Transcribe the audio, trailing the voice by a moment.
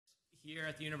here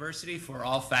at the university for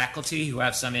all faculty who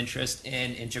have some interest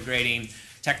in integrating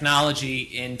technology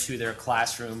into their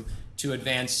classroom to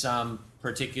advance some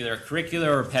particular curricular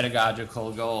or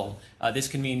pedagogical goal. This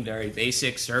can mean very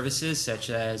basic services such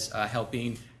as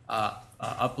helping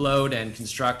upload and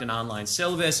construct an online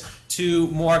syllabus to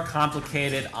more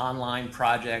complicated online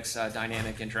projects,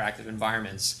 dynamic interactive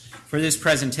environments. For this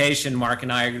presentation, Mark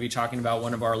and I are going to be talking about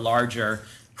one of our larger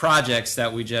projects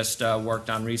that we just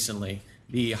worked on recently,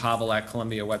 the Havel at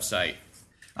Columbia website.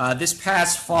 This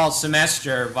past fall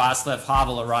semester, Václav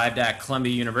Havel arrived at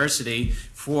Columbia University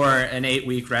for an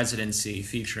 8-week residency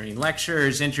featuring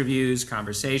lectures, interviews,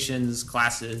 conversations,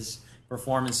 classes,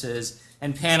 performances,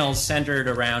 and panels centered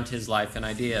around his life and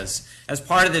ideas. As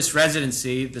part of this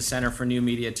residency, the Center for New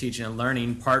Media Teaching and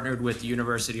Learning partnered with the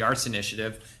University Arts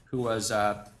Initiative, who was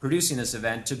producing this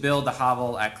event, to build the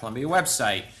Havel at Columbia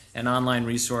website, an online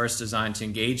resource designed to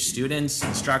engage students,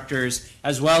 instructors,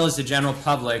 as well as the general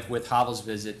public with Havel's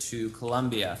visit to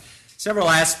Columbia. Several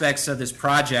aspects of this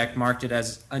project marked it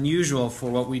as unusual for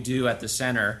what we do at the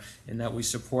center, in that we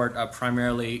support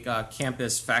primarily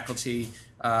campus faculty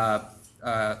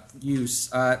use.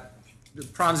 The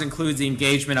problems include the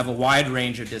engagement of a wide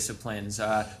range of disciplines,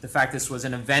 the fact this was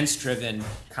an events-driven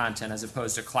content as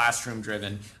opposed to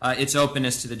classroom-driven, its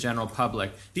openness to the general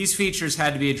public. These features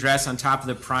had to be addressed on top of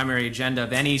the primary agenda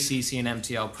of any CC and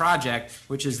MTL project,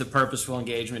 which is the purposeful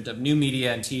engagement of new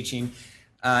media and teaching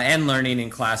and learning in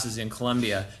classes in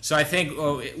Columbia. So I think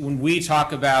when we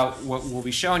talk about what we'll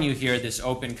be showing you here, this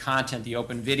open content, the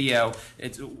open video,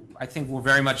 I think we're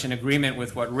very much in agreement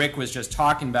with what Rick was just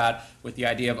talking about with the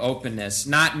idea of openness.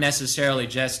 Not necessarily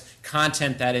just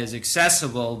content that is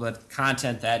accessible, but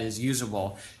content that is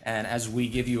usable. And as we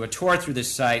give you a tour through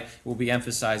this site, we'll be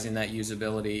emphasizing that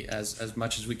usability as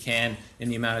much as we can in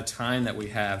the amount of time that we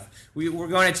have. We're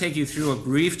going to take you through a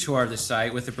brief tour of the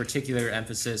site with a particular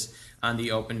emphasis on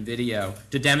the open video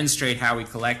to demonstrate how we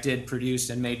collected, produced,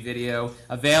 and made video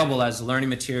available as learning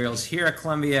materials here at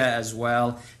Columbia, as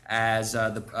well as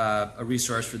a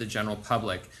resource for the general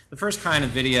public. The first kind of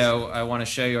video I want to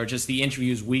show you are just the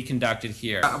interviews we conducted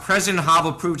here. President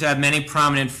Havel proved to have many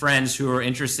prominent friends who were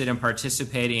interested in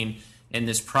participating in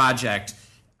this project,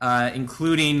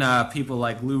 including people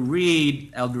like Lou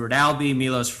Reed, Edward Albee,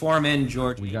 Milos Forman,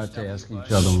 George... We got to ask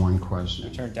each other one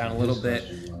question. Turn it down a little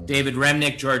bit. David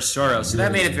Remnick, George Soros. So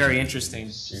that made it very interesting,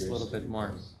 just a little bit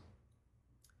more.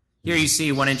 Here you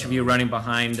see one interview running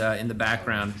behind in the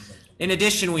background. In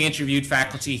addition, we interviewed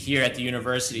faculty here at the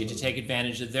university to take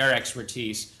advantage of their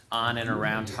expertise on and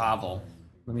around Havel.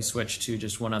 Let me switch to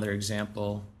just one other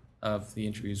example of the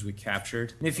interviews we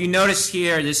captured. And if you notice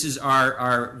here, this is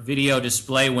our video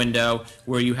display window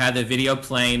where you have the video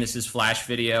playing. This is flash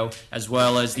video, as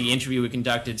well as the interview we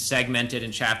conducted segmented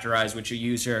and chapterized, which a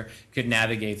user could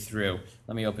navigate through.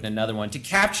 Let me open another one. To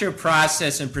capture,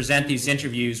 process, and present these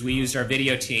interviews, we used our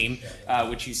video team,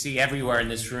 which you see everywhere in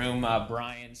this room.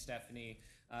 Brian, Stephanie,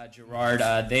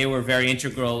 Gerard, they were very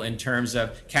integral in terms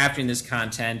of capturing this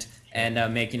content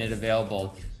and making it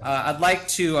available. I'd like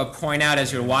to point out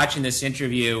as you're watching this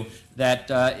interview that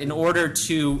in order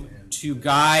to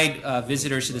guide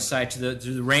visitors to the site to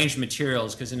the range of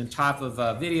materials, because in the top of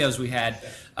videos we had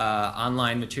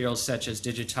online materials such as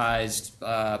digitized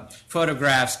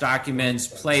photographs, documents,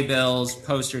 playbills,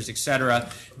 posters, etc.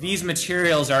 These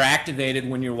materials are activated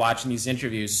when you're watching these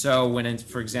interviews. So when,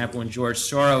 for example, when George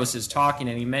Soros is talking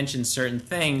and he mentions certain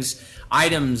things,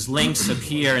 items, links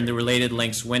appear in the related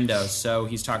links window. So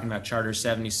he's talking about Charter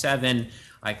 77.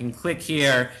 I can click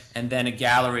here, and then a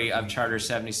gallery of Charter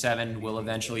 77 will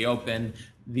eventually open.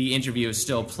 The interview is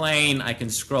still playing. I can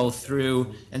scroll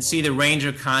through and see the range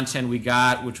of content we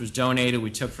got, which was donated, we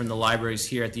took from the libraries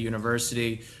here at the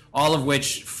university, all of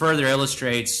which further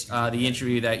illustrates the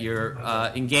interview that you're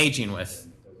engaging with.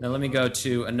 Now let me go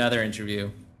to another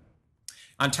interview.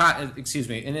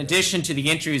 In addition to the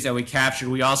interviews that we captured,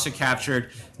 we also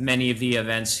captured many of the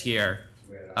events here.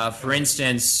 For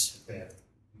instance,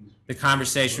 the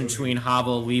conversation between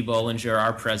Havel, Lee Bollinger,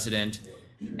 our president,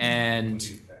 and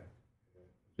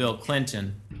Bill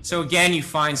Clinton. So again, you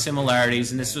find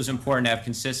similarities, and this was important to have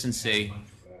consistency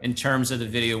in terms of the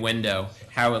video window,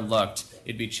 how it looked.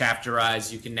 It'd be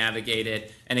chapterized, you can navigate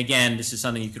it, and again, this is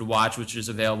something you could watch, which is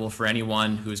available for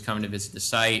anyone who is coming to visit the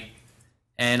site.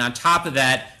 And on top of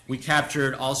that, we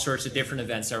captured all sorts of different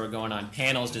events that were going on,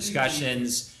 panels,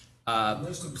 discussions,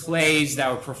 plays that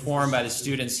were performed by the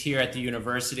students here at the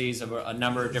universities, of a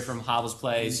number of different Havel's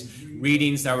plays,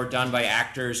 readings that were done by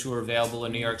actors who were available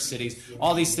in New York City.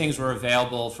 All these things were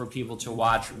available for people to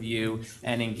watch, review,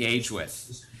 and engage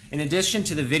with. In addition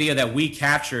to the video that we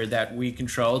captured, that we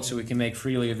controlled so we can make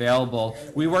freely available,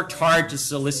 we worked hard to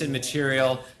solicit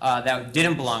material that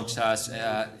didn't belong to us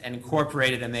and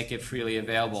incorporate it and make it freely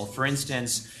available. For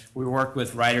instance, we worked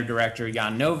with writer-director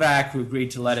Jan Novak, who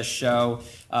agreed to let us show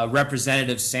a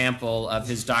representative sample of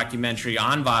his documentary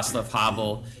on Václav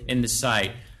Havel in the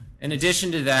site. In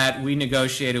addition to that, we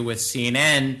negotiated with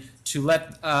CNN to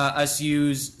let us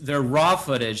use their raw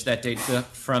footage that dates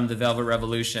from the Velvet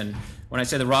Revolution. When I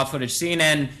say the raw footage,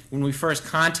 CNN, when we first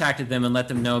contacted them and let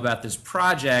them know about this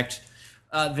project,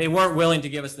 they weren't willing to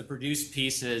give us the produced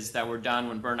pieces that were done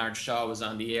when Bernard Shaw was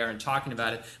on the air and talking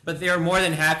about it, but they were more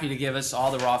than happy to give us all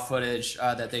the raw footage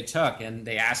that they took. And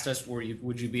they asked us,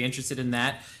 would you be interested in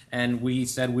that? And we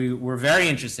said we were very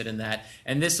interested in that.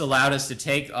 And this allowed us to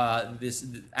take this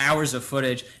hours of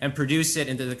footage and produce it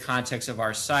into the context of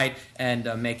our site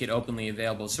and make it openly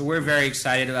available. So we're very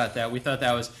excited about that. We thought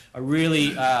that was a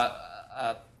really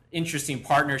interesting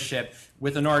partnership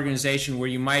with an organization where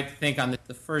you might think on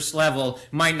the first level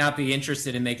might not be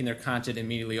interested in making their content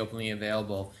immediately openly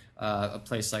available, a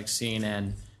place like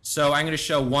CNN. So I'm going to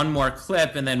show one more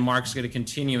clip, and then Mark's going to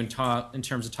continue in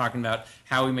terms of talking about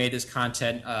how we made this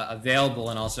content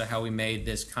available and also how we made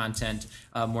this content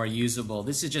more usable.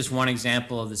 This is just one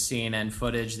example of the CNN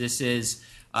footage. This is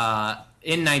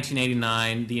in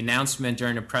 1989, the announcement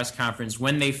during a press conference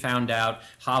when they found out,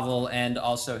 Havel and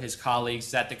also his colleagues,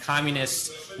 that the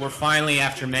communists were finally,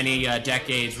 after many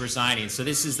decades, resigning. So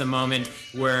this is the moment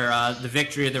where the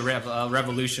victory of the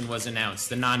revolution was announced,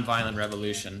 the nonviolent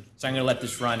revolution. So I'm going to let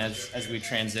this run as we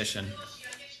transition.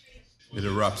 It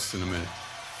erupts in a minute.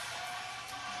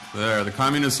 There, the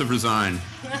communists have resigned.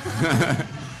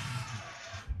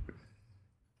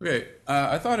 Okay,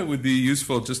 I thought it would be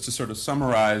useful just to sort of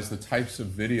summarize the types of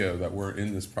video that were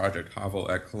in this project, Havel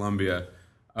at Columbia,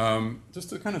 just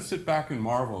to kind of sit back and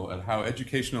marvel at how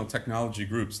educational technology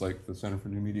groups like the Center for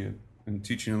New Media and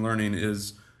Teaching and Learning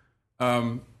is,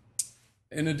 in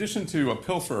addition to a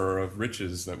pilferer of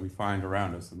riches that we find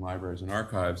around us in libraries and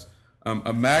archives,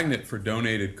 a magnet for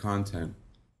donated content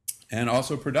and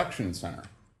also a production center.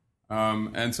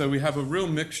 And so we have a real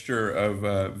mixture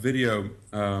of video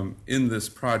in this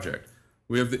project.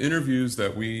 We have the interviews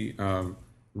that we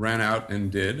ran out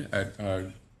and did at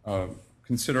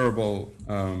considerable,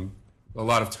 a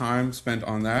lot of time spent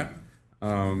on that.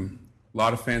 A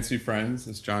lot of fancy friends,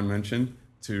 as John mentioned,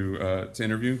 to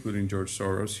interview, including George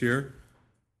Soros here.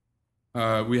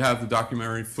 We have the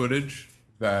documentary footage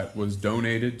that was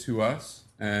donated to us,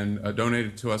 and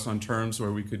donated to us on terms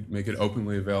where we could make it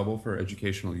openly available for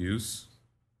educational use.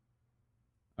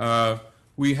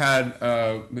 We had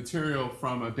material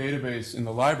from a database in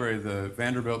the library, the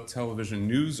Vanderbilt Television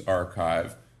News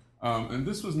Archive, and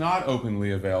this was not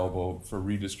openly available for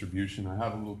redistribution. I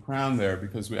have a little crown there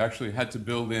because we actually had to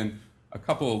build in a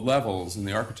couple of levels in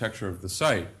the architecture of the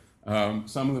site.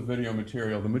 Some of the video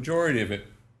material, the majority of it,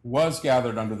 was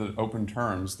gathered under the open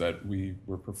terms that we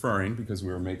were preferring because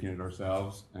we were making it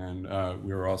ourselves, and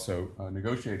we were also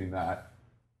negotiating that.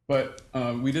 But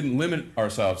we didn't limit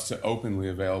ourselves to openly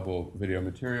available video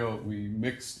material. We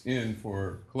mixed in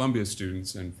for Columbia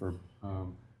students and for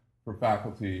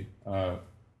faculty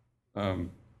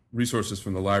resources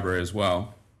from the library as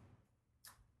well.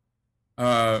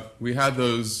 We had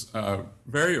those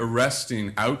very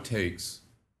arresting outtakes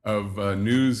of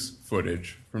news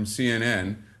footage from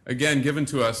CNN, again, given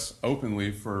to us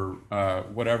openly for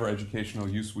whatever educational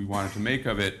use we wanted to make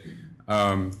of it,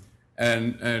 and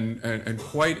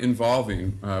quite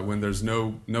involving when there's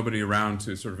nobody around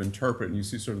to sort of interpret, and you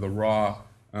see sort of the raw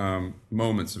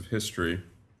moments of history.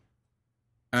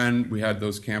 And we had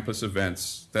those campus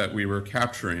events that we were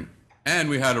capturing. And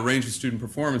we had a range of student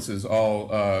performances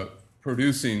all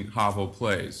producing Havel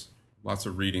plays, lots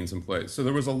of readings and plays. So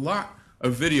there was a lot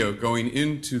of video going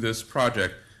into this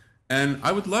project. And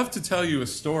I would love to tell you a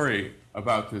story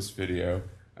about this video,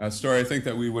 a story I think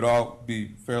that we would all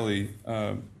be fairly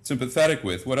sympathetic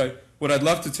with. What I'd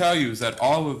love to tell you is that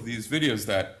all of these videos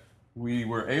that we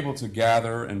were able to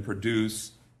gather and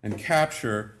produce and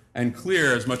capture and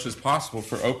clear as much as possible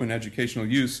for open educational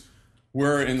use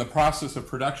were in the process of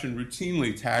production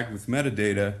routinely tagged with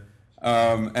metadata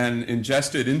and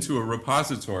ingested into a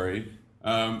repository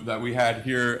that we had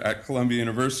here at Columbia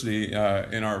University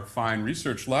in our fine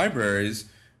research libraries,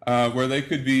 where they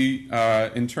could be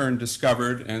in turn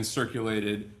discovered and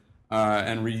circulated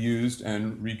and reused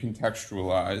and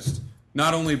recontextualized,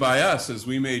 not only by us as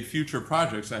we made future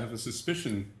projects. I have a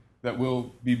suspicion that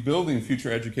we'll be building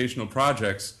future educational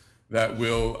projects that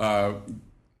will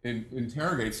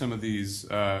interrogate some of these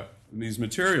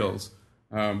materials,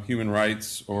 human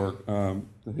rights or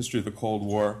the history of the Cold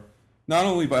War. not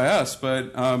only by us,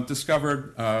 but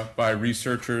discovered by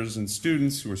researchers and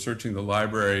students who are searching the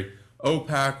library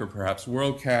OPAC or perhaps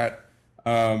WorldCat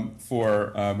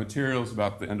for materials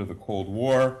about the end of the Cold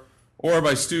War, or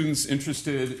by students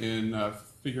interested in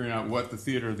figuring out what the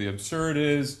theater of the absurd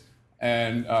is,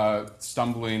 and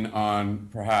stumbling on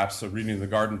perhaps a reading of The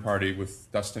Garden Party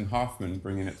with Dustin Hoffman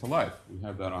bringing it to life. We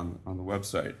have that on the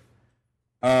website.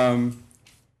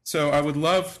 So I would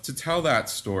love to tell that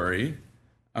story,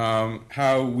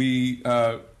 how we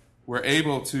were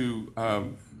able to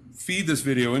feed this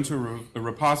video into a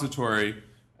repository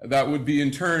that would be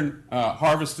in turn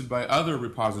harvested by other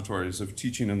repositories of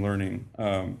teaching and learning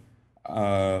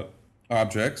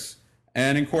objects,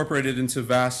 and incorporated into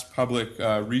vast public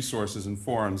resources and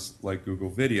forums like Google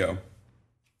Video,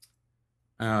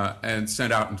 and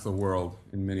sent out into the world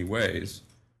in many ways.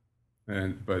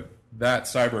 But that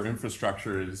cyber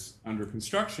infrastructure is under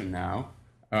construction now.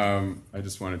 I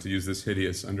just wanted to use this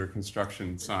hideous under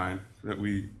construction sign that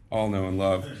we all know and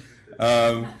love.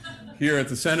 Here at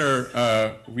the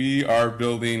center, we are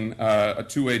building a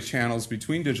two-way channels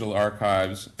between digital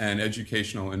archives and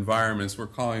educational environments. We're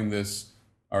calling this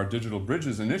our Digital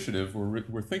Bridges Initiative.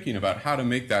 We're thinking about how to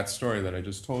make that story that I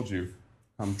just told you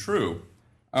come true.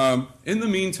 In the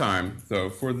meantime, though,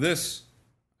 for this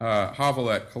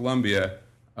Havel at Columbia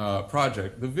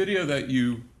project, the video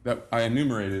that I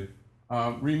enumerated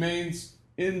remains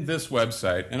in this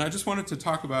website. And I just wanted to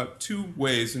talk about two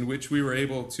ways in which we were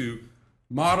able to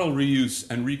model reuse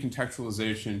and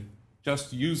recontextualization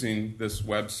just using this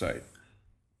website.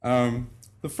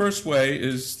 The first way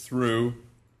is through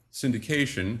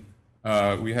syndication.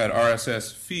 We had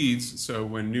RSS feeds, so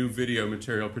when new video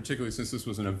material, particularly since this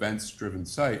was an events-driven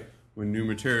site, when new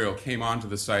material came onto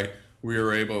the site, we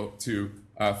were able to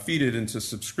feed it into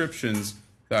subscriptions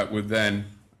that would then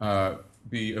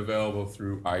be available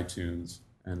through iTunes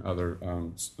and other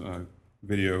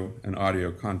video and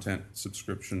audio content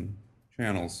subscription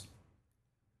channels.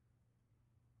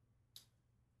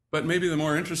 But maybe the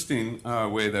more interesting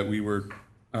way that we were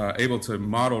able to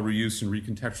model reuse and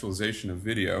recontextualization of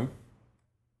video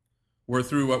were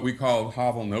through what we call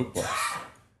Havel notebooks.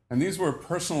 And these were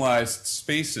personalized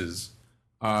spaces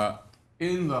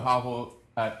in the Havel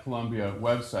at Columbia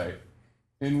website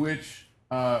in which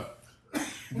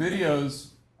videos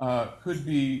could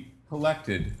be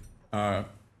collected.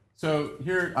 So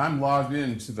here I'm logged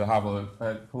into the Havel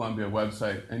at Columbia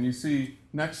website, and you see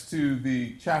next to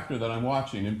the chapter that I'm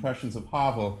watching, Impressions of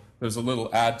Havel, there's a little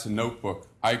Add to Notebook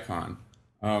icon.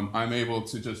 I'm able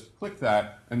to just click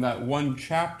that, and that one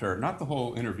chapter, not the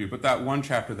whole interview, but that one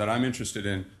chapter that I'm interested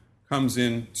in comes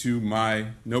into my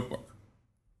notebook.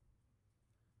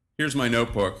 Here's my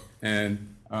notebook,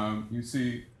 and you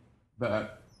see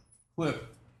that clip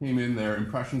came in there,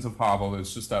 Impressions of Havel.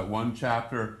 It's just that one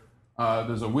chapter.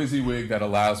 There's a WYSIWYG that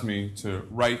allows me to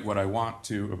write what I want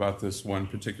to about this one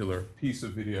particular piece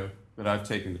of video that I've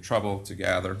taken the trouble to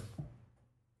gather.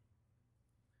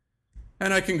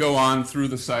 And I can go on through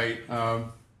the site.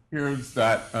 Here's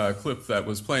that clip that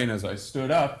was playing as I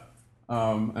stood up,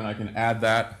 and I can add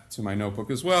that to my notebook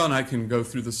as well, and I can go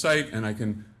through the site and I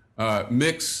can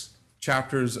mix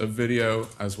chapters of video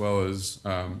as well as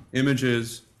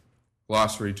images,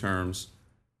 glossary terms,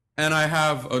 and I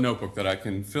have a notebook that I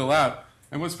can fill out.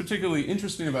 And what's particularly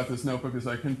interesting about this notebook is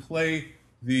I can play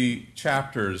the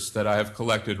chapters that I have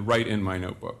collected right in my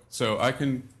notebook. So I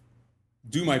can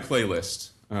do my playlist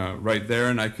right there,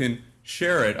 and I can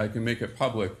share it. I can make it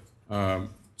public to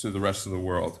the rest of the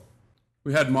world.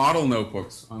 We had model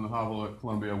notebooks on the Havel at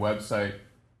Columbia website,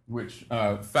 which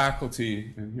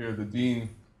faculty, and here the Dean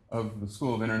of the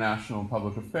School of International and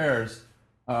Public Affairs,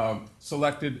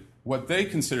 selected what they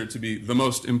considered to be the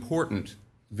most important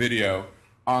video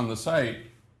on the site,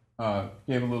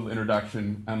 gave a little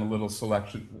introduction and a little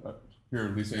selection.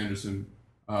 Here, Lisa Anderson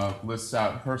lists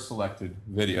out her selected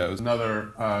videos.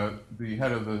 Another, the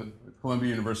head of the Columbia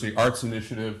University Arts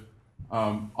Initiative,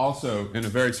 also in a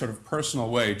very sort of personal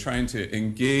way, trying to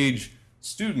engage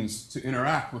students to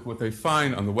interact with what they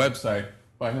find on the website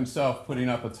by himself putting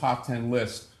up a top 10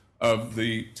 list of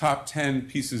the top 10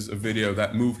 pieces of video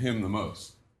that move him the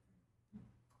most.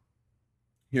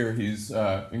 Here he's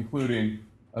including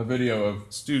a video of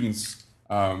students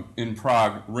in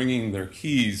Prague ringing their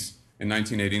keys in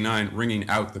 1989, ringing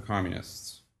out the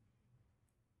communists.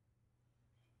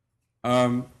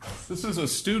 This is a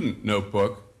student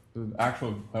notebook, the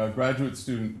actual graduate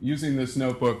student using this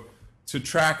notebook to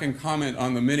track and comment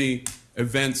on the many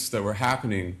events that were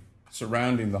happening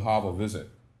surrounding the Havel visit.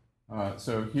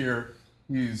 So here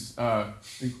he's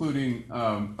including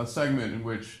a segment in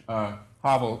which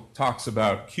Havel talks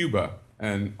about Cuba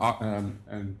and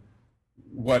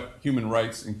what human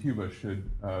rights in Cuba should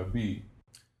be.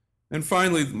 And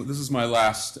finally, this is my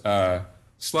last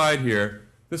slide here.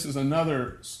 This is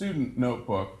another student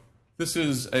notebook. This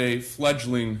is a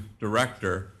fledgling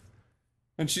director,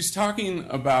 and she's talking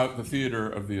about the theater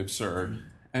of the absurd,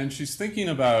 and she's thinking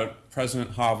about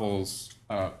President Havel's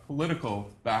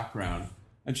political background,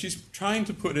 and she's trying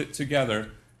to put it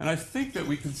together. And I think that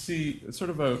we can see sort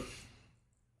of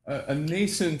a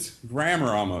nascent grammar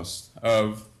almost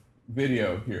of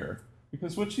video here,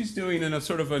 because what she's doing in a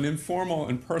sort of an informal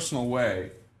and personal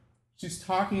way, she's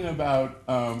talking about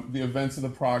the events of the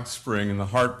Prague Spring and the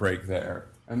heartbreak there.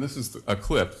 And this is a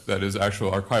clip that is actual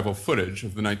archival footage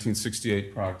of the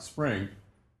 1968 Prague Spring.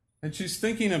 And she's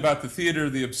thinking about the theater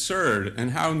of the absurd,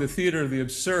 and how in the theater of the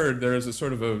absurd there is a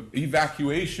sort of a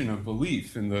evacuation of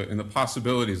belief in the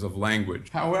possibilities of language.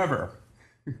 However,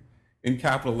 in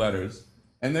capital letters,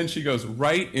 and then she goes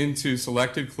right into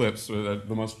selected clips with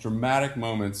the most dramatic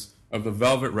moments of the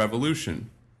Velvet Revolution,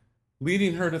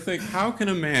 leading her to think, how can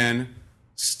a man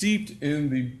steeped in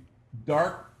the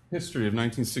dark history of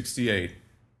 1968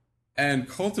 and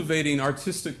cultivating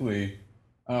artistically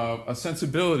a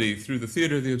sensibility through the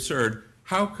theater of the absurd,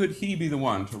 how could he be the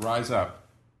one to rise up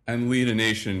and lead a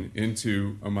nation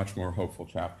into a much more hopeful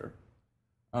chapter?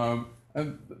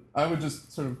 And I would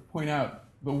just sort of point out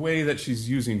the way that she's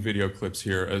using video clips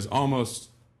here as almost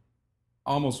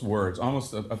words,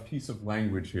 almost a piece of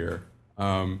language here,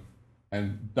 and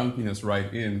dunking us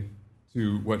right in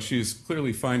to what she's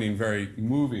clearly finding very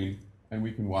moving, and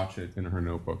we can watch it in her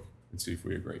notebook and see if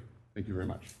we agree. Thank you very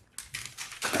much.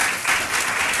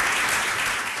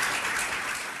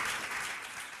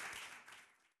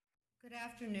 Good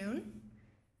afternoon.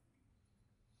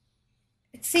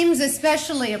 It seems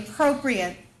especially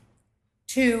appropriate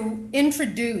to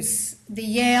introduce the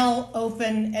Yale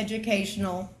Open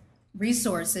Educational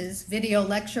Resources Video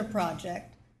Lecture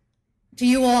Project to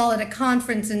you all at a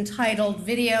conference entitled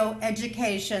Video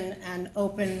Education and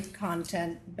Open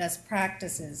Content Best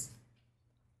Practices.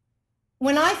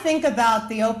 When I think about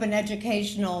the open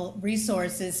educational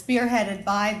resources spearheaded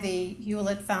by the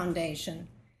Hewlett Foundation,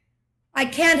 I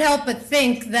can't help but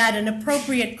think that an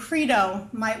appropriate credo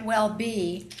might well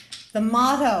be the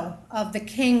motto of the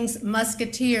King's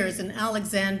Musketeers and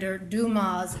Alexander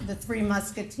Dumas' The Three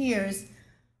Musketeers,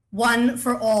 one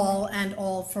for all and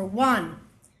all for one.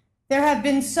 There have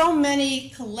been so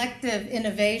many collective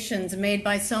innovations made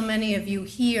by so many of you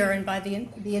here and by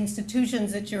the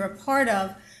institutions that you're a part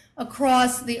of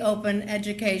across the open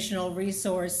educational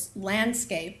resource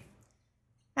landscape.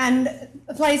 And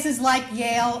places like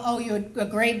Yale owe you a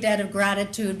great debt of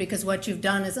gratitude, because what you've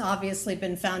done has obviously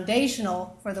been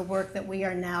foundational for the work that we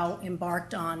are now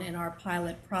embarked on in our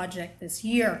pilot project this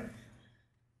year.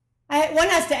 One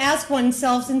has to ask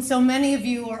oneself, since so many of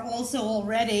you are also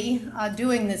already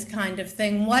doing this kind of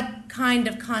thing, what kind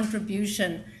of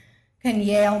contribution can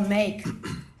Yale make?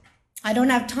 I don't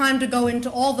have time to go into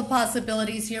all the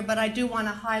possibilities here, but I do want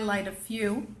to highlight a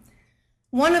few.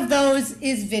 One of those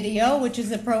is video, which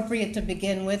is appropriate to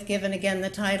begin with, given again the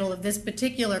title of this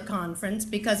particular conference,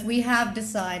 because we have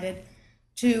decided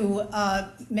to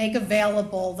make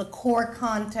available the core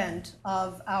content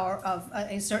of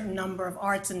a certain number of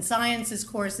arts and sciences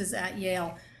courses at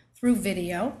Yale through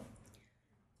video.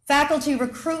 Faculty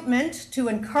recruitment, to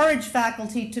encourage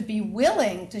faculty to be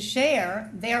willing to share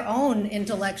their own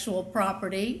intellectual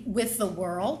property with the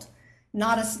world,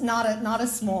 not a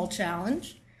small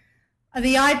challenge.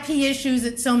 The IP issues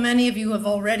that so many of you have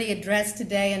already addressed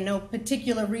today, and no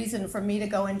particular reason for me to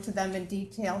go into them in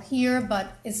detail here,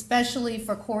 but especially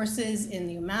for courses in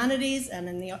the humanities and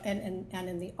in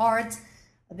the arts,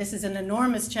 this is an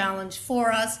enormous challenge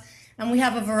for us. And we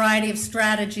have a variety of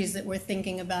strategies that we're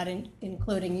thinking about,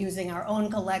 including using our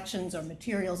own collections or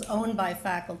materials owned by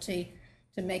faculty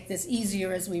to make this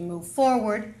easier as we move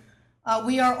forward.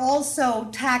 We are also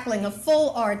tackling a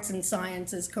full arts and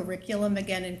sciences curriculum,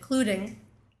 again, including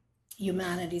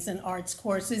humanities and arts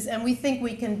courses, and we think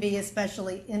we can be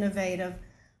especially innovative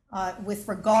with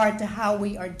regard to how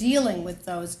we are dealing with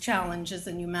those challenges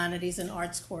in humanities and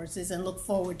arts courses, and look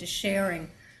forward to sharing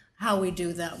how we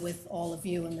do that with all of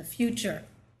you in the future.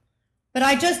 But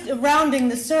rounding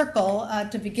the circle,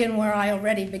 to begin where I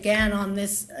already began on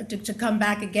this, to come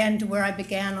back again to where I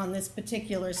began on this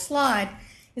particular slide,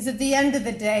 is at the end of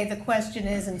the day, the question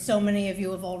is, and so many of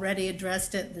you have already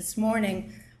addressed it this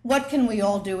morning, what can we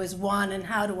all do as one, and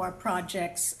how do our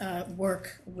projects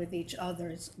work with each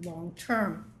other's long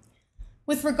term?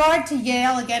 With regard to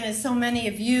Yale, again, as so many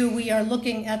of you, we are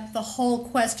looking at the whole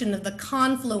question of the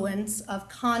confluence of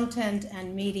content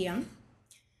and medium.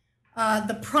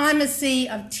 The primacy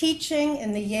of teaching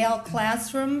in the Yale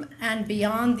classroom and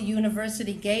beyond the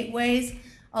university gateways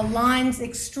aligns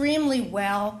extremely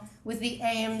well with the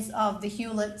aims of the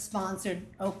Hewlett-sponsored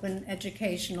open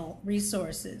educational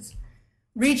resources.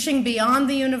 Reaching beyond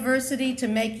the university to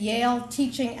make Yale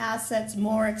teaching assets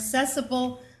more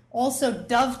accessible also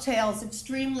dovetails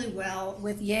extremely well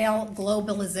with Yale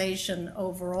globalization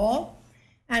overall.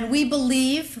 And we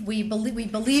believe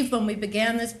when we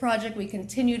began this project, we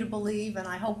continue to believe, and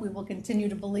I hope we will continue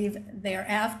to believe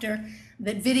thereafter,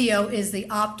 that video is the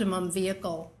optimum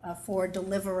vehicle for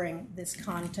delivering this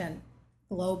content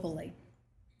globally.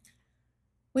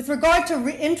 With regard to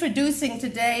introducing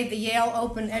today the Yale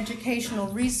Open Educational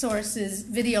Resources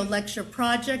Video Lecture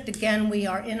Project, again, we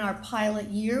are in our pilot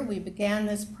year. We began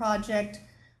this project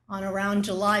on around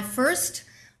July 1st.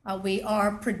 We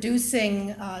are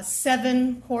producing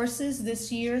 7 courses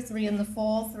this year, 3 in the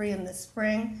fall, 3 in the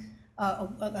spring,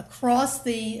 across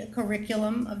the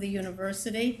curriculum of the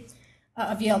university,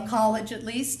 of Yale College at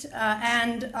least.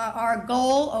 And our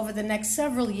goal over the next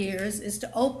several years is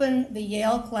to open the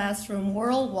Yale classroom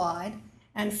worldwide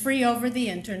and free over the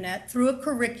internet through a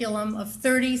curriculum of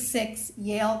 36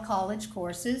 Yale College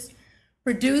courses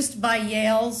produced by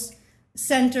Yale's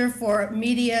Center for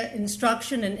Media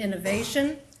Instruction and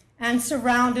Innovation, and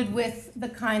surrounded with the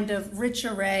kind of rich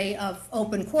array of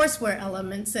open courseware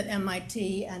elements that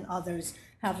MIT and others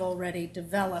have already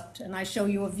developed. And I show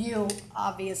you a view,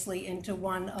 obviously, into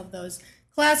one of those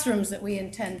classrooms that we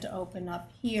intend to open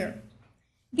up here.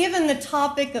 Given the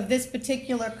topic of this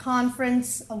particular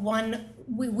conference, it's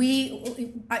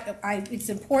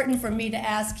important for me to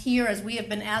ask here, as we have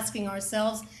been asking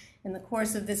ourselves in the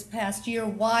course of this past year,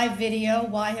 why video?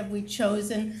 Why have we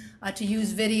chosen to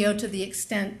use video to the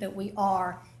extent that we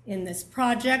are in this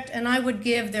project? And I would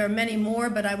give, there are many more,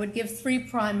 but I would give 3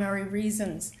 primary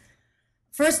reasons.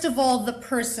 First of all, the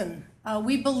person.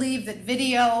 We believe that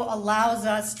video allows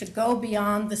us to go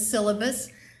beyond the syllabus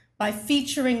by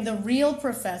featuring the real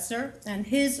professor and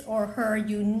his or her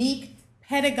unique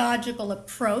pedagogical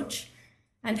approach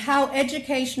and how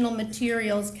educational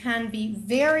materials can be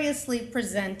variously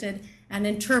presented and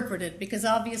interpreted, because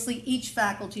obviously each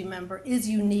faculty member is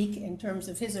unique in terms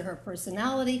of his or her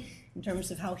personality, in terms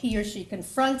of how he or she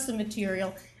confronts the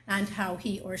material, and how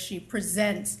he or she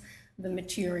presents the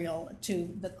material to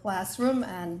the classroom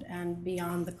and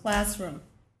beyond the classroom.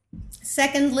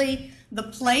 Secondly, the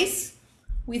place.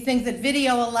 We think that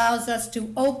video allows us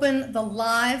to open the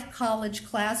live college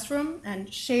classroom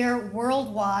and share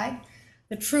worldwide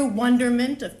the true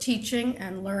wonderment of teaching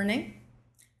and learning.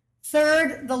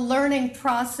 Third, the learning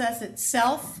process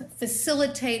itself,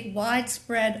 facilitate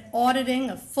widespread auditing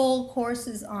of full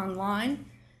courses online,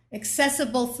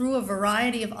 accessible through a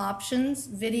variety of options,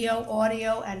 video,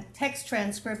 audio, and text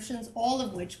transcriptions, all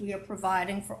of which we are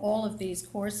providing for all of these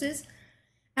courses.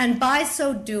 And by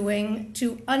so doing,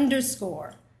 to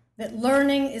underscore that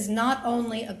learning is not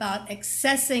only about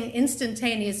accessing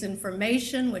instantaneous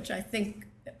information, which I think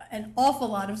an awful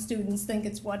lot of students think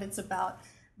it's what it's about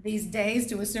these days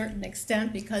to a certain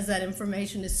extent, because that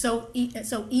information is so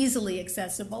easily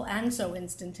accessible and so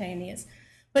instantaneous,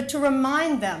 but to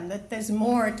remind them that there's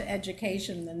more to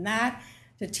education than that,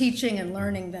 to teaching and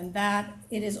learning than that.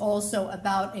 It is also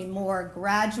about a more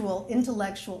gradual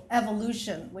intellectual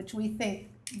evolution, which we think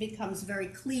becomes very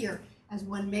clear as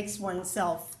one makes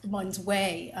one's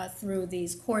way through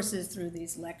these courses, through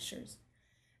these lectures.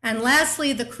 And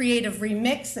lastly, the creative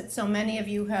remix that so many of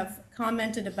you have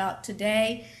commented about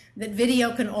today, that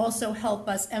video can also help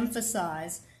us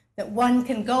emphasize that one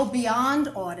can go beyond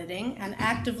auditing and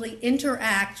actively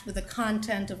interact with the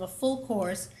content of a full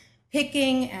course,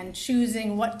 picking and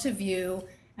choosing what to view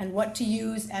and what to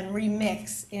use and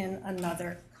remix in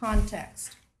another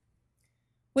context.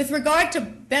 With regard to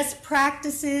best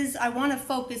practices, I want to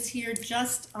focus here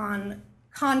just on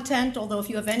content, although if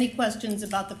you have any questions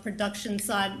about the production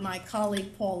side, my colleague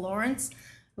Paul Lawrence,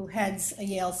 who heads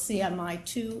Yale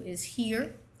CMI2, is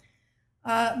here.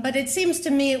 But it seems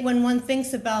to me when one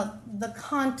thinks about the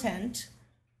content,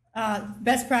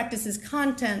 best practices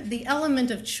content, the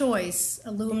element of choice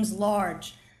looms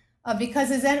large.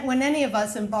 Because when any of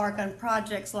us embark on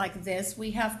projects like this,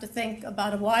 we have to think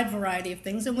about a wide variety of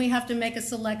things, and we have to make a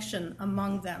selection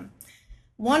among them.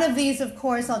 One of these, of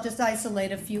course, I'll just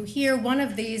isolate a few here. One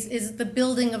of these is the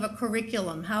building of a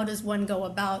curriculum. How does one go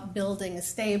about building a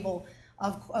stable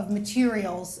of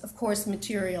materials, of course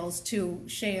materials, to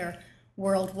share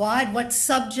worldwide? What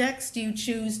subjects do you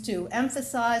choose to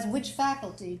emphasize? Which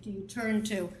faculty do you turn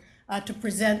to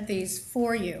present these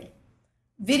for you?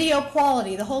 Video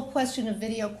quality, the whole question of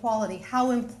video quality, how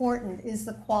important is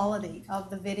the quality of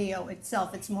the video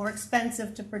itself? It's more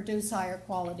expensive to produce higher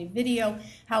quality video.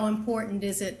 How important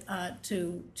is it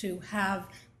to have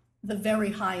the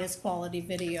very highest quality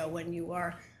video when you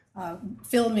are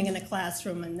filming in a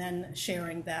classroom and then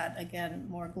sharing that again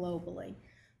more globally?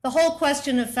 The whole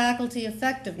question of faculty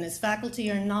effectiveness. Faculty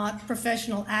are not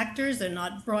professional actors, they're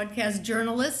not broadcast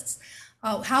journalists.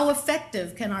 How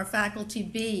effective can our faculty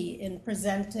be in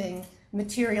presenting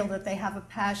material that they have a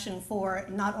passion for,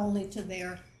 not only to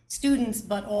their students,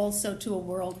 but also to a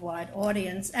worldwide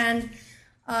audience? And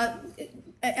are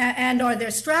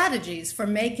there strategies for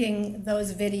making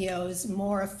those videos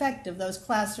more effective, those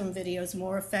classroom videos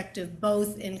more effective,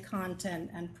 both in content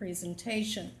and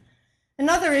presentation?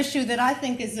 Another issue that I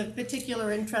think is of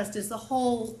particular interest is the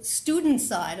whole student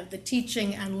side of the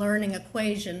teaching and learning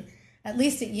equation. At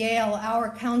least at Yale, our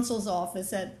counsel's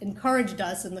office had encouraged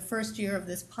us in the first year of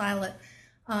this pilot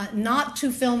not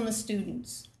to film the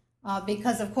students.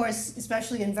 Because, of course,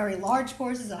 especially in very large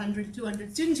courses, 100,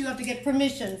 200 students, you have to get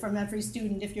permission from every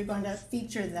student if you're going to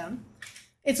feature them.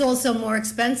 It's also more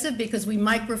expensive because we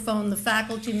microphone the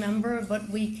faculty member, but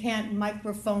we can't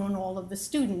microphone all of the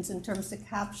students in terms to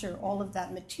capture all of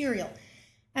that material.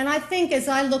 And I think as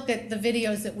I look at the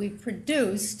videos that we've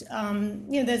produced,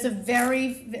 there's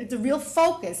a real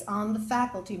focus on the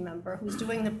faculty member who's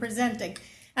doing the presenting.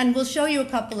 And we'll show you a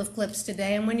couple of clips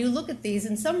today. And when you look at these,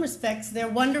 in some respects, they're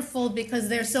wonderful because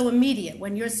they're so immediate.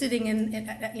 When you're sitting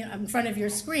in front of your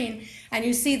screen and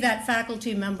you see that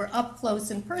faculty member up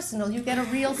close and personal, you get a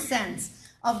real sense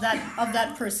of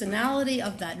that personality,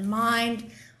 of that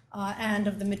mind, and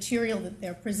of the material that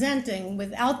they're presenting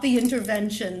without the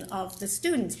intervention of the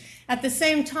students. At the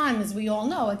same time, as we all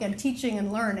know, again, teaching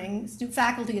and learning,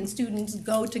 faculty and students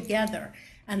go together.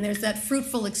 And there's that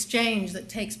fruitful exchange that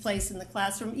takes place in the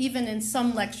classroom, even in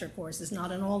some lecture courses,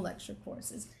 not in all lecture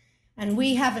courses. And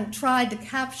we haven't tried to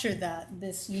capture that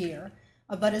this year.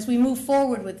 But as we move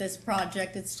forward with this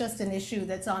project, it's just an issue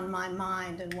that's on my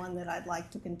mind and one that I'd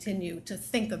like to continue to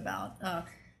think about.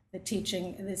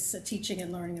 This teaching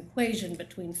and learning equation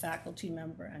between faculty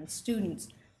member and students.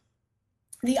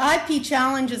 The IP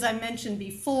challenge, as I mentioned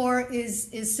before,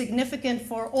 is significant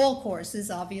for all courses,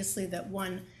 obviously, that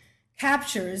one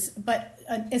captures, but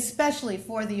especially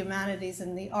for the humanities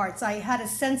and the arts. I had a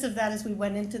sense of that as we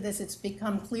went into this. It's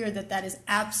become clear that that is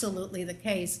absolutely the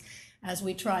case as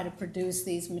we try to produce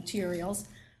these materials.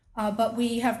 But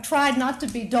we have tried not to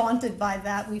be daunted by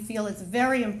that. We feel it's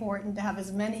very important to have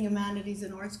as many humanities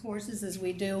and arts courses as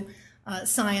we do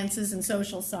sciences and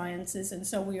social sciences, and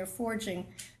so we are forging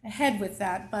ahead with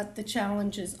that, but the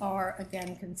challenges are,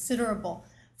 again, considerable.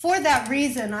 For that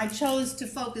reason, I chose to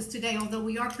focus today, although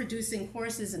we are producing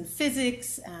courses in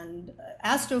physics and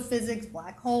astrophysics,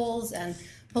 black holes, and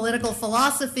political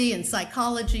philosophy and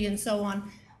psychology and so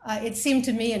on, it seemed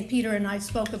to me, and Peter and I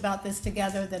spoke about this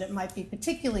together, that it might be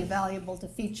particularly valuable to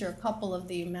feature a couple of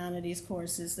the humanities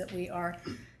courses that we are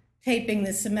taping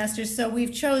this semester. So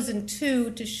we've chosen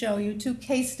two to show you, two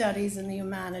case studies in the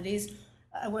humanities.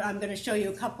 I'm going to show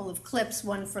you a couple of clips,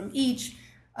 one from each.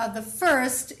 The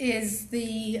first is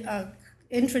the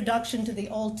Introduction to the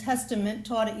Old Testament,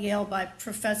 taught at Yale by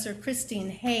Professor Christine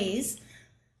Hayes.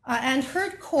 And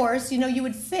her course, you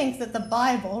would think that the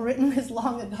Bible, written as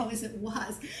long ago as it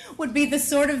was, would be the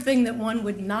sort of thing that one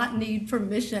would not need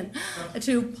permission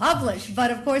to publish. But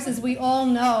of course, as we all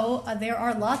know, there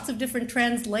are lots of different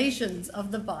translations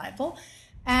of the Bible.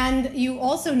 And you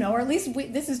also know, or at least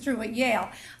this is true at Yale,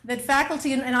 that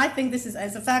faculty, and I think this is,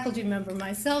 as a faculty member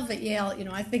myself at Yale,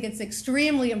 I think it's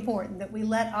extremely important that we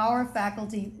let our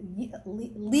faculty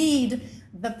lead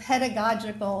the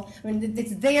pedagogical,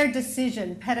 it's their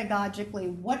decision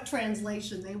pedagogically what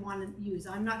translation they want to use.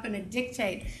 I'm not going to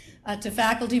dictate to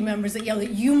faculty members at Yale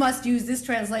that you must use this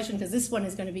translation because this one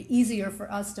is going to be easier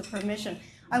for us to permission.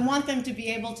 I want them to be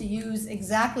able to use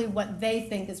exactly what they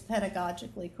think is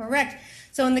pedagogically correct.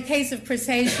 So in the case of Chris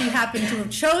Hayes, she happened to have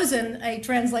chosen a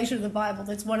translation of the Bible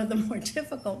that's one of the more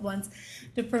difficult ones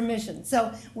to permission.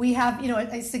 So we have,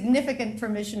 a significant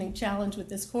permissioning challenge with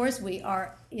this course. We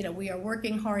are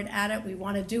working hard at it. We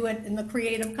want to do it in the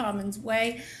Creative Commons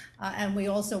way, and we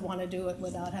also want to do it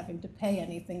without having to pay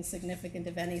anything significant,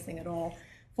 if anything at all,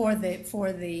 for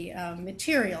the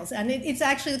materials. And it's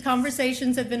actually, the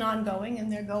conversations have been ongoing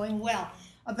and they're going well.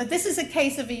 But this is a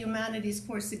case of a humanities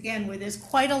course, again, where there's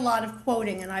quite a lot of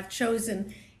quoting, and I've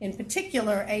chosen in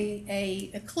particular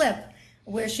a clip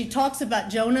where she talks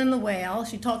about Jonah and the whale,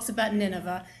 she talks about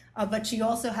Nineveh, but she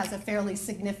also has a fairly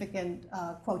significant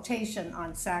quotation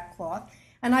on sackcloth.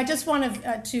 And I just want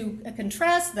to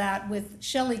contrast that with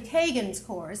Shelley Kagan's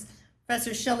course,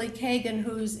 Professor Shelley Kagan,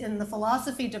 who's in the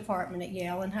philosophy department at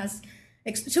Yale and has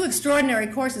two extraordinary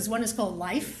courses. One is called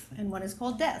Life and one is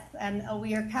called Death. And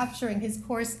we are capturing his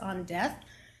course on death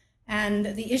and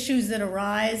the issues that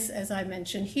arise, as I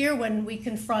mentioned here, when we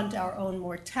confront our own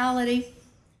mortality.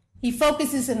 He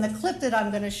focuses in the clip that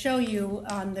I'm going to show you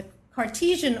on the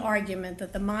Cartesian argument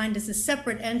that the mind is a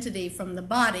separate entity from the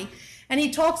body. And he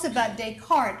talks about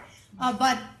Descartes.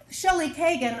 But Shelley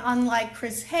Kagan, unlike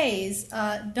Chris Hayes,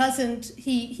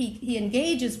 he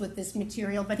engages with this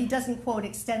material, but he doesn't quote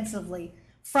extensively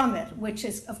from it, which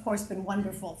has, of course, been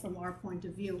wonderful from our point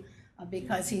of view,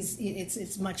 because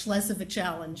it's much less of a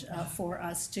challenge for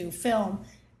us to film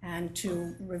and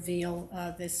to reveal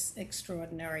this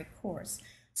extraordinary course.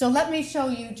 So let me show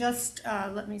you just,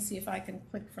 let me see if I can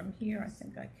click from here. I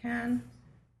think I can.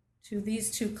 To these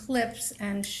two clips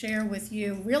and share with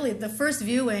you really the first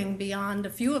viewing beyond a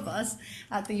few of us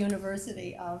at the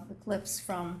university of the clips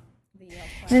from the Yale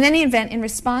class. In any event, in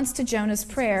response to Jonah's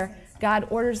prayer, God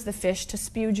orders the fish to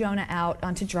spew Jonah out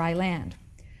onto dry land.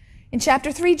 In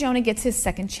chapter 3, Jonah gets his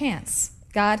second chance.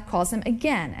 God calls him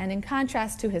again, and in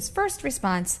contrast to his first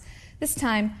response, this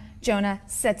time Jonah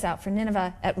sets out for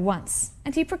Nineveh at once,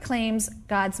 and he proclaims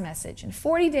God's message. In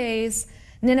 40 days,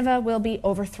 Nineveh will be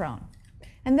overthrown.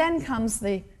 And then comes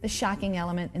the shocking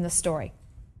element in the story.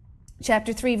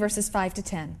 Chapter 3, verses 5 to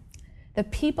 10. The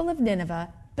people of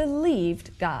Nineveh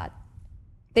believed God.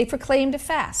 They proclaimed a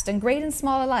fast, and great and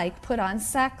small alike put on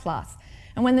sackcloth.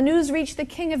 And when the news reached the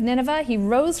king of Nineveh, he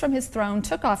rose from his throne,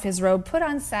 took off his robe, put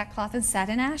on sackcloth, and sat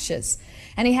in ashes.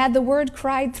 And he had the word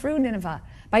cried through Nineveh,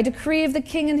 by decree of the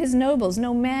king and his nobles,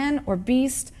 no man or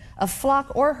beast, of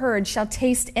flock or herd shall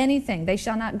taste anything. They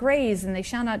shall not graze, and they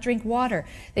shall not drink water.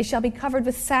 They shall be covered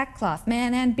with sackcloth,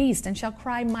 man and beast, and shall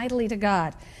cry mightily to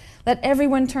God. Let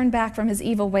everyone turn back from his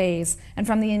evil ways and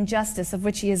from the injustice of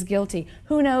which he is guilty.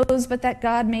 Who knows but that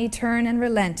God may turn and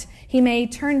relent? He may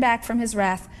turn back from his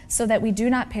wrath so that we do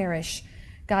not perish.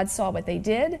 God saw what they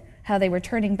did, how they were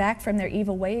turning back from their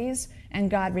evil ways,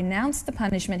 and God renounced the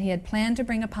punishment he had planned to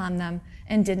bring upon them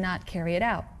and did not carry it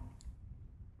out.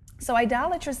 So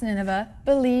idolatrous Nineveh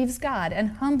believes God and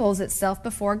humbles itself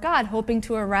before God, hoping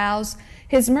to arouse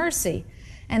his mercy.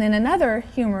 And in another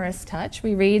humorous touch,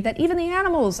 we read that even the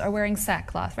animals are wearing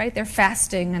sackcloth, right? They're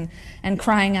fasting and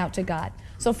crying out to God.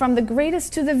 So from the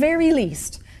greatest to the very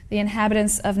least, the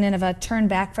inhabitants of Nineveh turn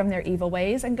back from their evil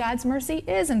ways, and God's mercy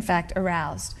is, in fact,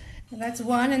 aroused. That's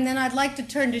one. And then I'd like to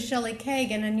turn to Shelley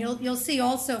Kagan, and you'll see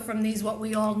also from these what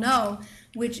we all know,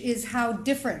 which is how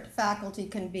different faculty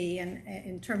can be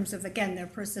in terms of, again, their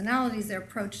personalities, their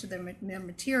approach to their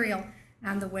material,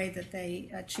 and the way that they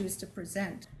choose to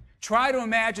present. Try to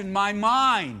imagine my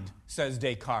mind, says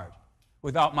Descartes,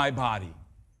 without my body.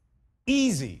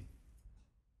 Easy.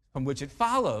 From which it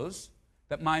follows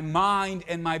that my mind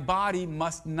and my body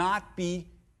must not be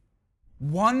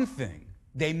one thing.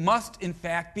 They must, in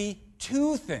fact, be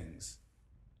two things.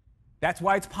 That's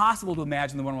why it's possible to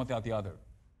imagine the one without the other.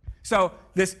 So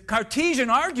this Cartesian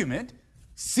argument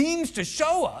seems to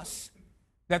show us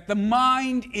that the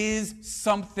mind is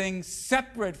something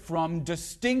separate from,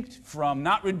 distinct from,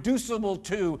 not reducible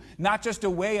to, not just a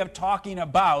way of talking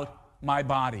about my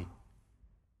body.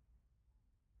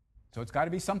 So it's got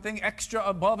to be something extra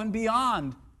above and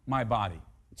beyond my body.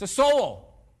 It's a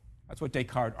soul. That's what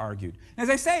Descartes argued. And as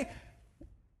I say,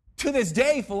 to this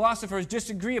day, philosophers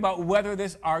disagree about whether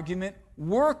this argument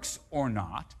works or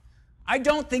not. I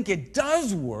don't think it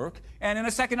does work, and in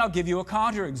a second I'll give you a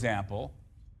counterexample.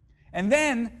 And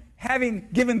then, having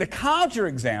given the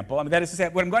counterexample, that is to say,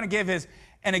 what I'm going to give is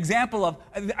an example of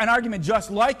an argument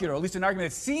just like it, or at least an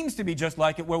argument that seems to be just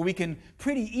like it, where we can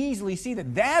pretty easily see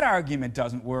that that argument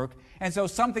doesn't work, and so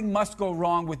something must go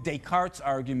wrong with Descartes'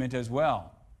 argument as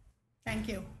well. Thank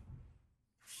you.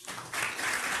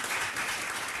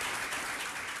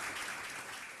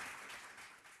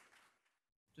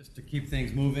 Just to keep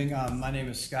things moving, my name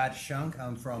is Scott Shunk.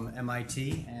 I'm from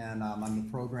MIT, and I'm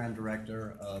the program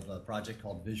director of a project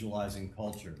called Visualizing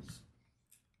Cultures.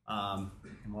 And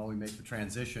while we make the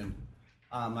transition,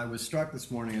 I was struck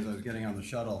this morning as I was getting on the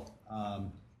shuttle.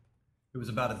 It was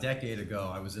about a decade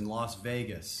ago. I was in Las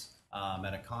Vegas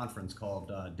at a conference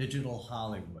called Digital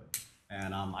Hollywood.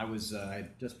 And I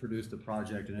had just produced a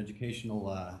project, an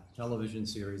educational television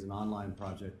series, an online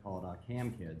project called Cam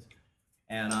Kids.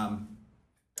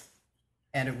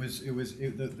 And it was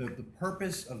the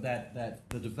purpose of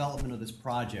the development of this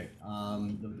project,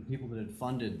 the people that had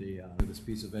funded this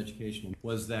piece of education,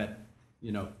 was that,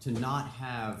 you know, to not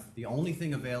have the only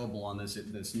thing available on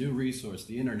this new resource,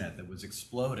 the internet, that was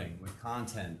exploding with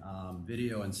content,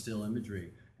 video and still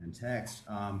imagery and text,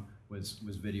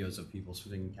 was videos of people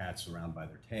swinging cats around by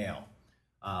their tail.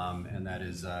 And that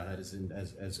is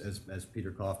as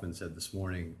Peter Kaufman said this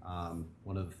morning,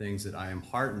 one of the things that I am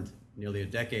heartened nearly a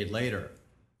decade later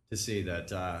to see that,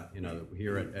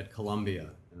 here at Columbia,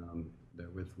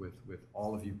 that with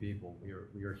all of you people,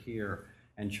 we are here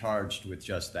and charged with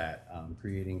just that,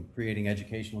 creating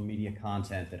educational media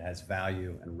content that has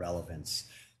value and relevance,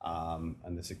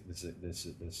 and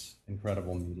this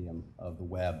incredible medium of the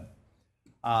web.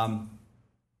 A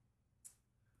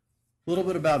little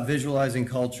bit about Visualizing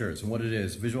Cultures and what it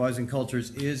is. Visualizing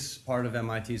Cultures is part of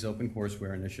MIT's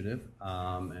OpenCourseware initiative,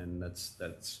 and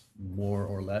that's more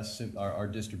or less our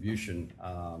distribution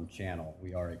channel.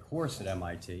 We are a course at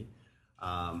MIT,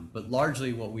 but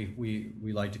largely what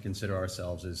we like to consider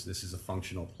ourselves is this is a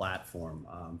functional platform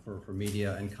for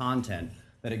media and content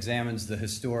that examines the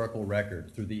historical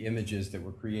record through the images that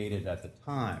were created at the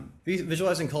time.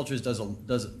 Visualizing Cultures does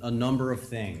a number of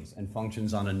things and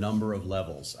functions on a number of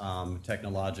levels,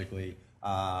 technologically,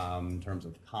 in terms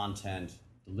of content,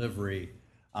 delivery,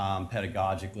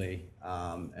 pedagogically,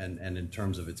 and in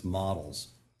terms of its models.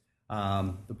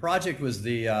 The project was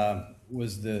the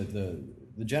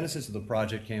genesis of the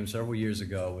project came several years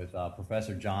ago with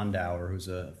Professor John Dower, who's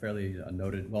a fairly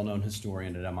noted, well-known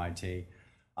historian at MIT.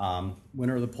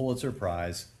 Winner of the Pulitzer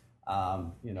Prize,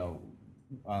 had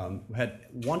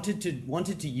wanted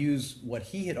to use what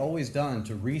he had always done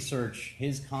to research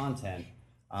his content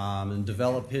and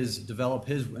develop his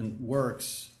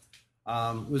works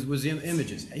was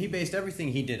images. He based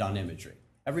everything he did on imagery.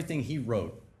 Everything he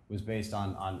wrote was based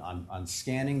on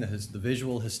scanning the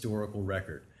visual historical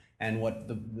record. And what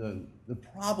the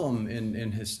problem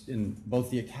in both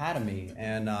the academy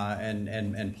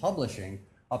and publishing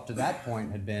up to that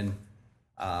point had been,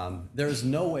 there is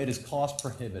no way, it is too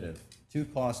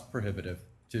cost prohibitive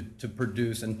to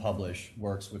produce and publish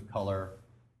works with color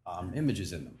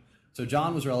images in them. So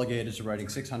John was relegated to writing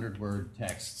 600-word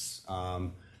texts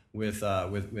with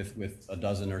a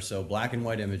dozen or so black and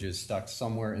white images stuck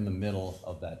somewhere in the middle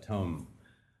of that tome.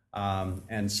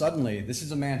 And suddenly, this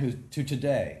is a man who, to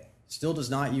today, still does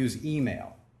not use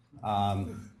email.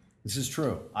 This is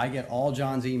true. I get all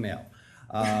John's email.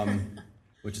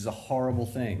 Which is a horrible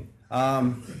thing.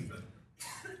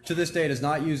 To this day, does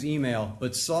not use email,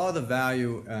 but saw the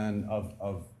value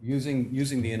of using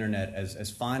the internet as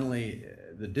finally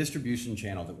the distribution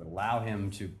channel that would allow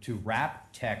him to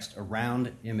wrap text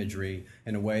around imagery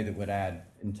in a way that would add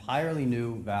entirely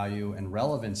new value and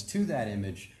relevance to that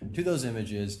image, to those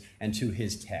images, and to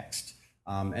his text.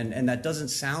 And that doesn't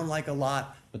sound like a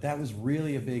lot, but that was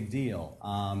really a big deal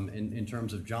in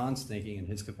terms of John's thinking and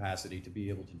his capacity to be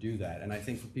able to do that. And I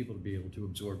think for people to be able to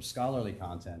absorb scholarly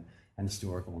content and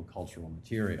historical and cultural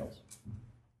materials.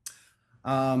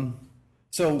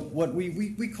 So what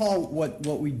we call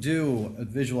what we do at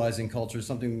Visualizing Culture is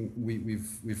something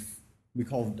we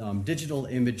call digital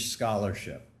image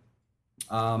scholarship.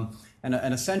 And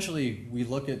essentially we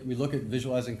look at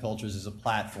Visualizing Cultures as a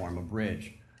platform, a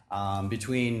bridge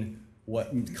between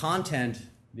what content,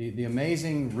 the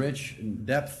amazing rich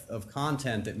depth of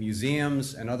content that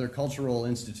museums and other cultural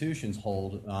institutions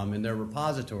hold in their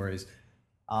repositories,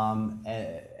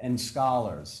 and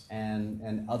scholars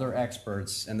and other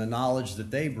experts and the knowledge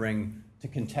that they bring to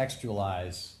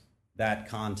contextualize that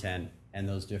content and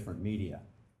those different media.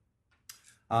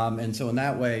 And so in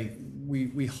that way,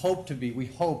 we hope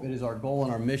it is our goal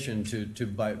and our mission to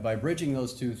by bridging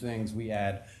those two things, we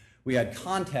add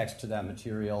context to that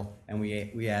material, and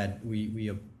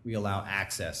we allow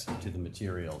access to the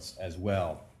materials as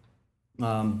well,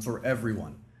 for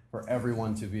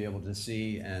everyone to be able to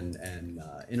see and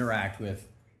interact with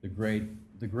the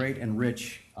great and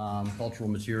rich cultural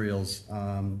materials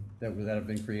that have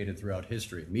been created throughout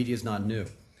history. Media is not new.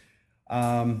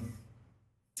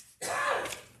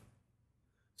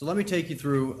 So let me take you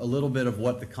through a little bit of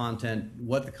what the content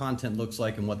looks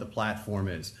like and what the platform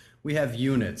is. We have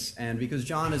units, and because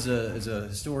John is a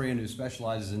historian who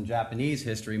specializes in Japanese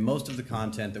history, most of the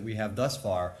content that we have thus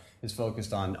far is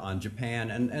focused on Japan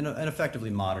and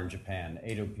effectively modern Japan,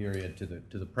 Edo period to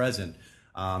the present,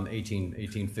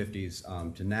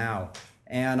 1850s to now.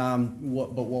 And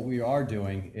but what we are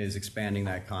doing is expanding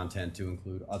that content to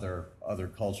include other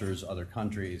cultures, other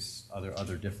countries,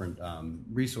 other different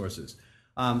resources.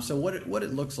 So what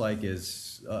it looks like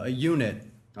is a unit.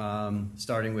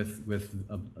 Starting with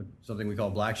something we call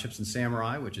Black Ships and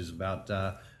Samurai, which is about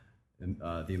the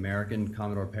American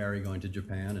Commodore Perry going to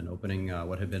Japan and opening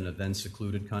what had been a then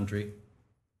secluded country.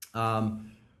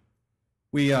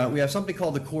 We have something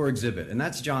called the core exhibit, and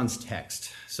that's John's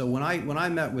text. So when I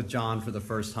met with John for the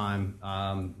first time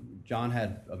John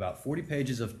had about 40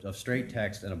 pages of straight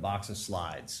text and a box of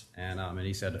slides, and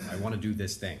he said, I want to do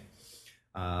this thing.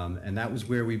 And that was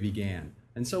where we began.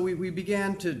 And so we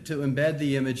began to embed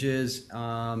the images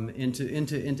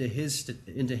into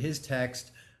his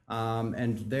text,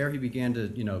 and there he began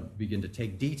to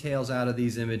take details out of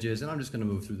these images. And I'm just going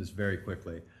to move through this very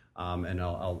quickly, and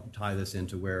I'll tie this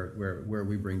into where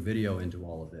we bring video into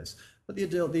all of this. But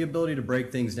the ability to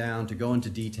break things down, to go into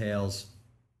details,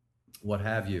 what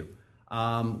have you,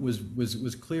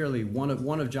 was clearly one of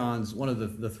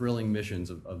the thrilling missions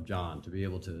of John, to be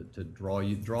able to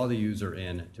draw the user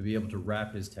in, to be able to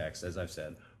wrap his text, as I've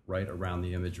said, right around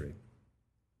the imagery.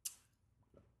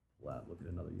 Look at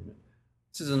another unit.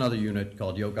 This is another unit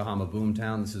called Yokohama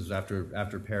Boomtown. This is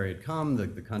after Perry had come.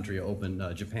 The country opened.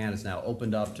 Japan has now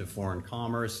opened up to foreign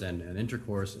commerce and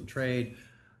intercourse and trade.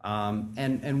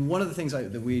 And one of the things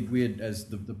that we had, as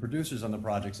the producers on the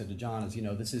project, said to John is,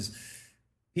 this is,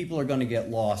 people are going to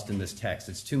get lost in this text.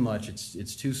 It's too much.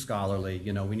 It's too scholarly.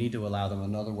 We need to allow them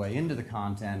another way into the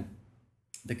content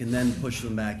that can then push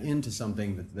them back into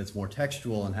something that's more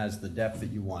textual and has the depth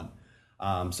that you want.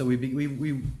 So we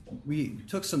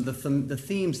took some of the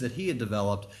themes that he had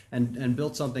developed and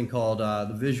built something called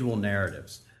the visual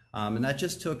narratives. And that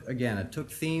just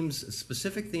took themes,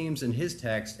 specific themes in his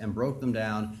text, and broke them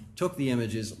down, took the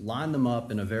images, lined them up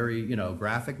in a very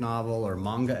graphic novel or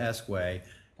manga-esque way,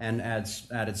 and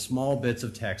added small bits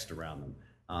of text around them,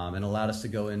 and allowed us to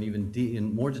go in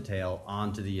in more detail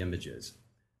onto the images.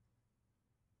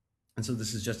 And so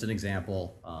this is just an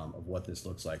example of what this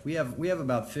looks like. We have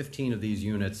about 15 of these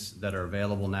units that are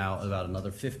available now. About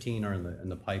another 15 are in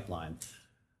the pipeline.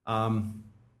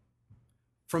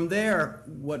 From there,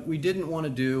 what we didn't want to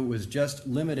do was just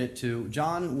limit it to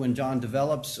John. When John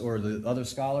develops, or the other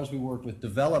scholars we worked with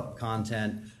develop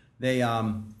content,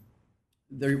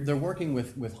 they're working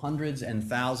with hundreds and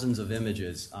thousands of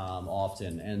images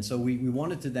often, and so we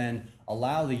wanted to then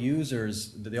allow the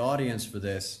users, the audience for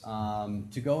this,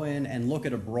 to go in and look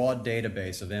at a broad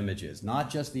database of images, not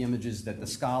just the images that the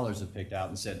scholars have picked out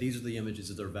and said these are the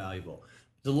images that are valuable,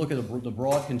 to look at the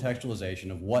broad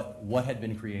contextualization of what had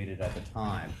been created at the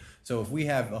time. So if we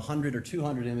have 100 or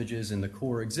 200 images in the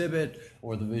core exhibit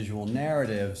or the visual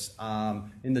narratives,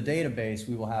 in the database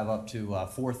we will have up to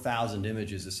 4,000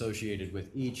 images associated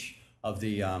with each of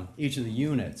the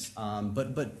units,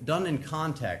 but done in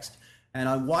context.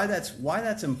 And why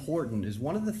that's important is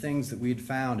one of the things that we'd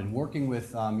found in working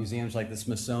with museums like the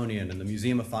Smithsonian and the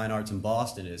Museum of Fine Arts in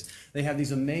Boston is they have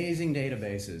these amazing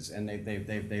databases, and they've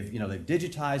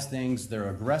digitized things. They're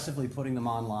aggressively putting them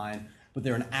online, but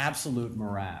they're an absolute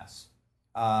morass.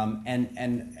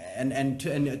 And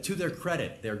to their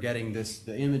credit, they're getting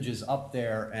the images up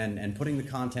there and putting the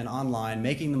content online,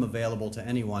 making them available to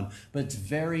anyone. But it's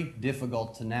very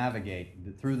difficult to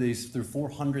navigate through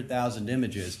 400,000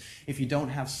 images if you don't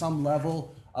have some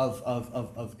level of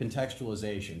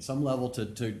contextualization, some level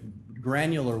to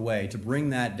granular way to bring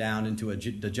that down into a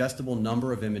digestible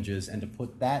number of images and to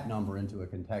put that number into a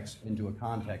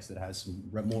context that has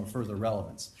some further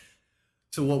relevance.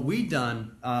 So what we've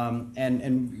done,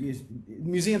 and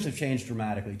museums have changed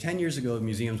dramatically. 10 years ago,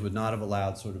 museums would not have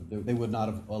allowed they would not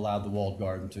have allowed the walled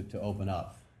garden to open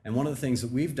up. And one of the things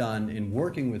that we've done in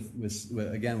working with the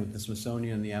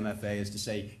Smithsonian and the MFA is to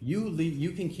say,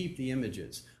 you can keep the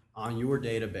images on your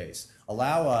database.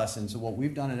 Allow us, and so what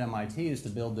we've done at MIT is to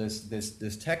build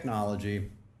this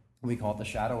technology. We call it the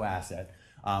shadow asset.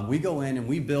 We go in and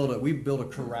we build a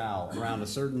corral around a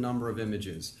certain number of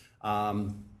images.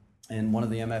 In one of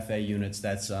the MFA units,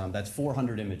 that's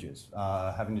 400 images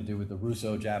having to do with the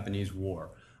Russo-Japanese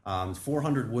War.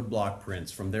 400 woodblock prints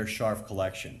from their Scharf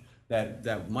collection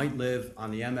that might live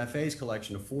on the MFA's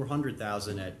collection of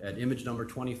 400,000 at image number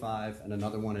 25, and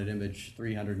another one at image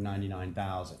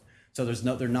 399,000. So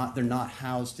they're not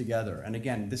housed together. And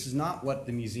again, this is not what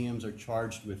the museums are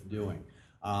charged with doing.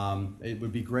 It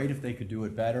would be great if they could do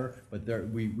it better, but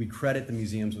we credit the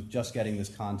museums with just getting this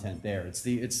content there. It's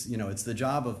the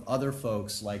job of other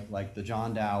folks like the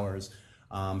John Dowers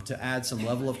to add some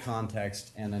level of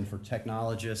context, and then for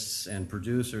technologists and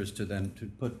producers to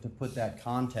put that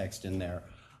context in there,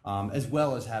 as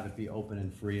well as have it be open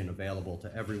and free and available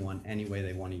to everyone any way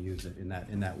they want to use it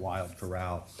in that wild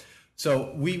corral.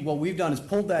 So what we've done is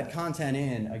pulled that content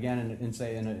in again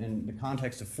in the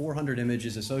context of 400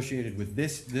 images associated with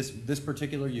this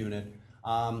particular unit,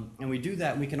 and we do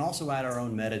that. We can also add our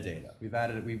own metadata.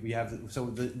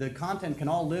 So the content can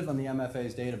all live on the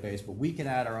MFA's database, but we can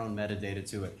add our own metadata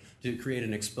to it to create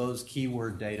an exposed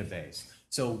keyword database.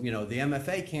 So the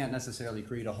MFA can't necessarily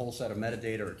create a whole set of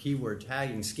metadata or keyword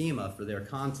tagging schema for their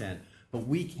content, but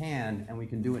we can, and we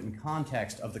can do it in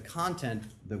context of the content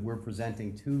that we're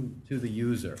presenting to the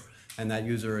user. And that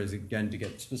user is, again, to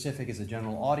get specific, is a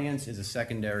general audience, is a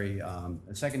secondary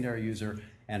user,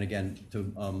 and again,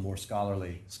 to more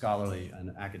scholarly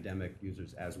and academic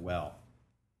users as well.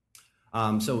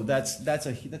 So that's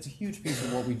a huge piece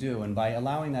of what we do, and by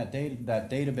allowing that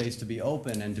database to be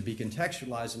open and to be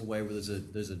contextualized in a way where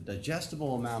there's a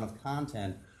digestible amount of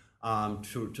content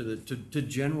to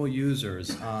general users,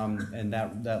 and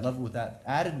that level, with that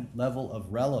added level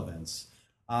of relevance,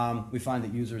 we find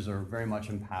that users are very much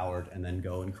empowered and then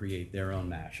go and create their own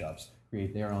mashups,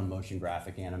 create their own motion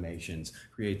graphic animations,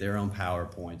 create their own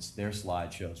PowerPoints, their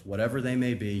slideshows, whatever they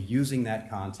may be, using that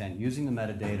content, using the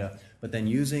metadata, but then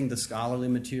using the scholarly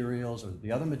materials or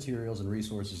the other materials and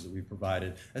resources that we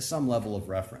provided as some level of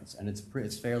reference. And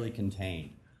it's fairly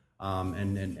contained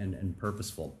and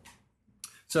purposeful.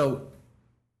 So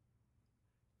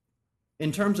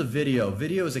in terms of video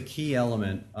is a key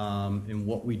element in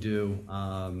what we do,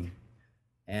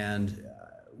 and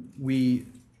we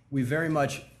very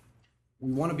much,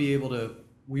 we want to be able to,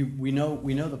 we know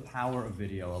the power of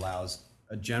video allows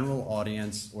a general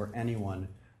audience or anyone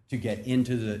to get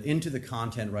into the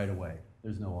content right away.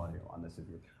 There's no audio on this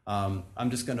video. I'm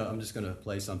just gonna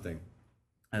play something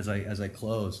as I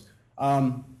close.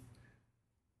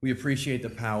 We appreciate the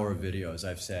power of video, as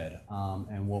I've said,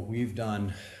 and what we've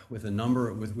done with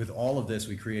all of this,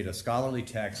 we create a scholarly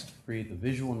text, create the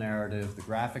visual narrative, the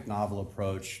graphic novel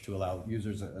approach to allow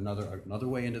users another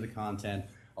way into the content,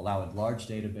 allow a large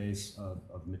database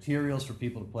of materials for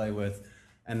people to play with,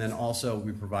 and then also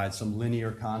we provide some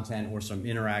linear content or some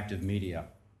interactive media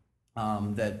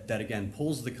that again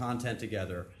pulls the content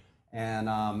together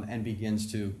and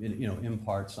begins to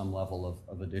impart some level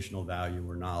of additional value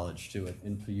or knowledge to it,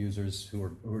 and to users who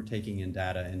are taking in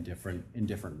data in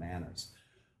different manners.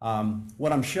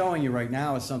 What I'm showing you right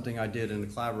now is something I did in a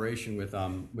collaboration with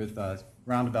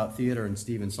Roundabout Theater and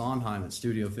Stephen Sondheim at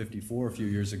Studio 54 a few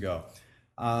years ago.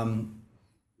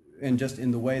 And just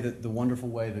in the wonderful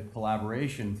way that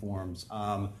collaboration forms,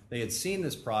 they had seen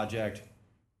this project,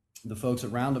 the folks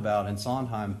at Roundabout and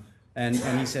Sondheim. And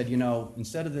he said,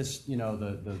 instead of this,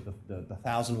 the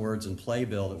 1,000 words and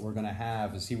playbill that we're going to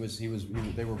have,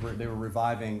 they were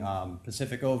reviving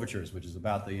Pacific Overtures, which is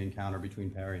about the encounter between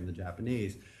Perry and the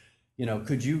Japanese.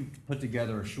 Could you put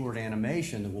together a short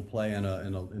animation that will play in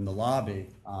the lobby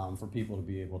for people to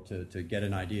be able to get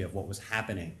an idea of what was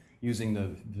happening, using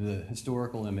the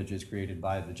historical images created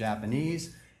by the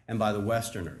Japanese and by the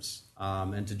Westerners,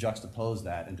 and to juxtapose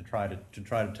that and to try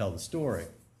to tell the story.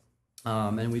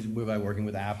 And by working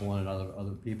with Apple and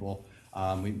other people,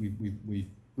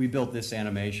 we built this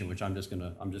animation, which I'm just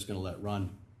gonna let run.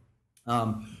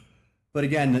 But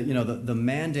again,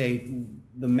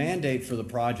 the mandate for the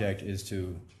project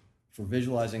for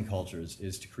Visualizing Cultures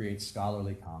is to create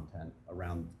scholarly content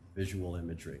around visual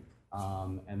imagery,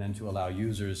 and then to allow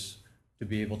users to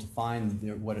be able to find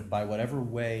by whatever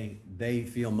way they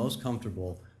feel most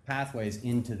comfortable pathways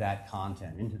into that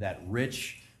content, into that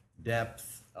rich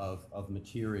depth of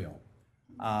material,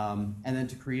 and then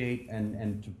to create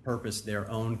and to purpose their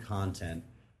own content.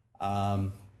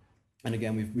 And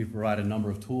again, we've provided a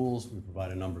number of tools, we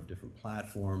provide a number of different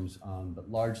platforms, but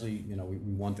largely,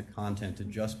 we want the content to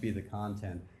just be the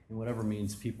content in whatever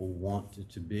means people want it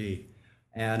to be.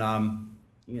 And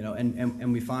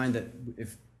and we find that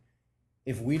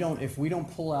if we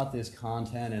don't pull out this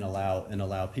content and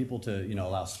allow people to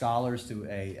allow scholars to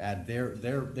add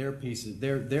their pieces,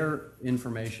 their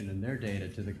information and their data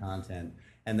to the content,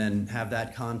 and then have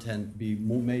that content be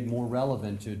made more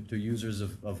relevant to users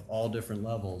of all different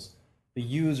levels, the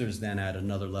users then add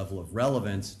another level of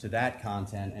relevance to that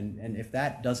content, and if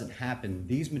that doesn't happen,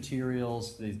 these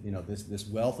materials, this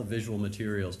wealth of visual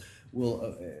materials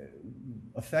will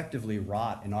effectively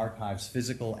rot in archives,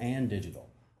 physical and digital.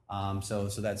 So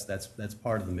that's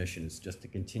part of the mission, is just to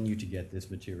continue to get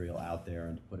this material out there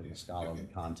and to put it in a scholarly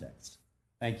context.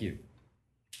 Thank you.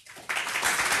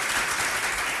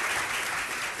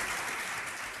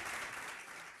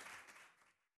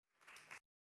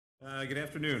 Good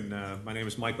afternoon. My name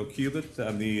is Michael Cubitt.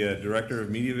 I'm the Director of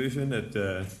Media Vision at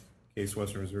Case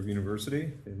Western Reserve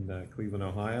University in Cleveland,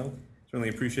 Ohio. Certainly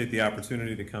appreciate the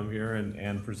opportunity to come here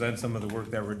and present some of the work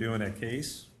that we're doing at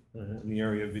Case in the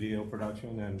area of video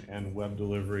production and web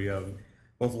delivery of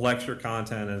both lecture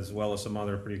content as well as some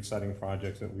other pretty exciting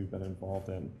projects that we've been involved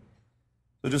in.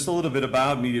 So just a little bit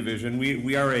about Media Vision.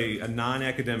 We are a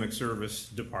non-academic service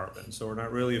department, so we're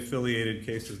not really affiliated.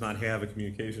 Case does not have a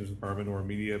communications department or a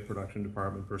media production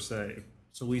department per se.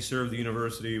 So we serve the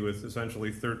university with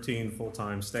essentially 13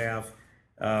 full-time staff,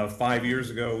 5 years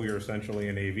ago, we were essentially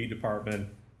an AV department.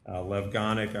 Lev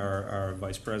Gonick, our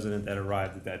vice president that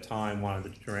arrived at that time,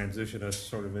 wanted to transition us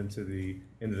sort of into the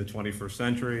 21st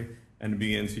century and to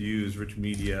begin to use rich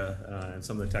media and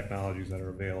some of the technologies that are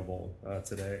available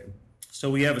today. So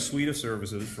we have a suite of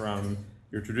services from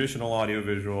your traditional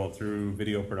audiovisual through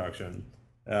video production.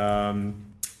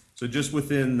 So just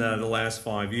within the last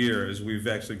 5 years, we've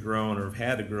actually grown or have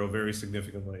had to grow very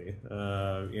significantly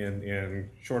in a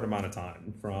short amount of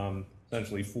time, from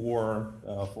essentially 4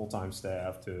 full-time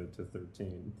staff to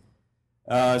 13.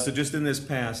 So just in this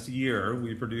past year,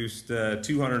 we produced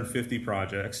 250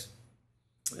 projects,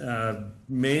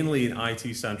 mainly an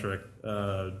IT-centric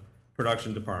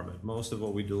production department. Most of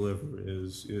what we deliver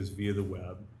is via the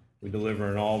web. We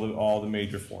deliver in all the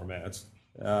major formats.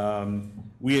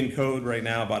 We encode right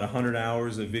now about 100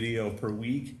 hours of video per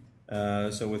week.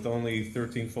 So with only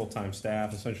 13 full-time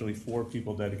staff, essentially 4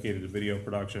 people dedicated to video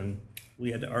production,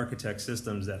 we had to architect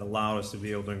systems that allowed us to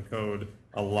be able to encode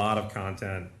a lot of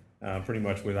content pretty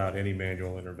much without any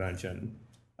manual intervention.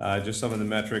 Just some of the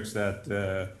metrics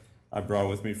that I brought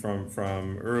with me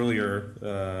from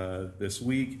earlier this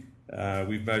week.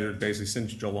 We've measured basically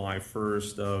since July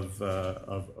 1st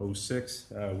of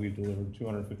 06, we've delivered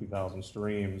 250,000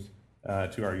 streams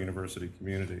to our university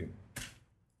community.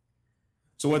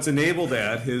 So what's enabled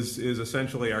that is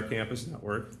essentially our campus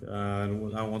network.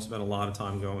 And I won't spend a lot of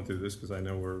time going through this because I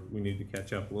know we need to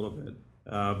catch up a little bit.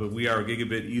 But we are a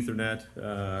gigabit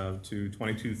Ethernet to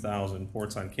 22,000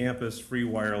 ports on campus, free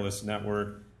wireless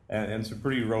network, and some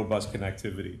pretty robust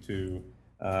connectivity to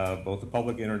both the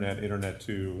public internet, Internet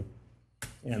 2,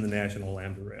 and the National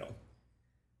Lambda Rail.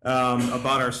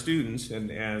 About our students,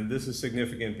 and this is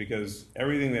significant because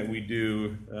everything that we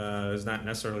do is not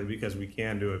necessarily because we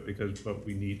can do it, but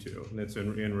we need to, and it's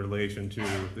in relation to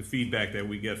the feedback that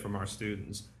we get from our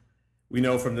students. We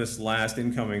know from this last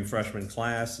incoming freshman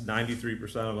class,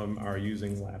 93% of them are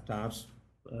using laptops,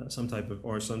 some type of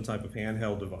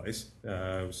handheld device.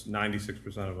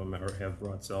 96% of them have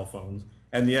brought cell phones.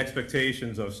 And the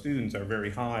expectations of students are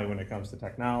very high when it comes to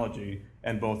technology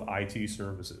and both IT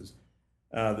services.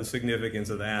 The significance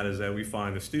of that is that we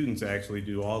find the students actually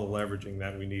do all the leveraging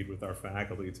that we need with our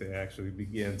faculty to actually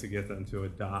begin to get them to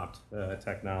adopt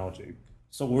technology.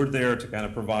 So we're there to kind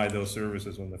of provide those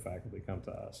services when the faculty come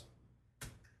to us.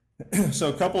 So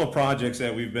a couple of projects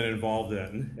that we've been involved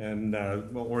in, and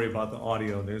won't worry about the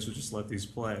audio there, so just let these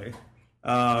play.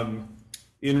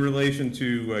 In relation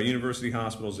to University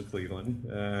Hospitals of Cleveland,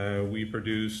 we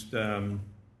produced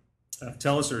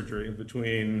telesurgery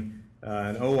between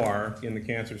an OR in the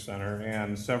Cancer Center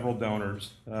and several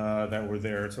donors that were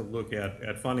there to look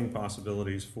at funding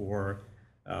possibilities for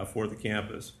the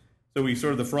campus. So we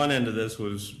sort of, the front end of this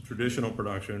was traditional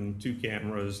production, 2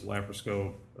 cameras,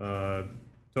 laparoscope,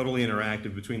 totally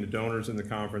interactive between the donors in the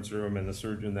conference room and the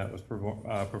surgeon that was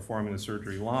performing the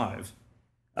surgery live.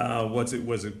 What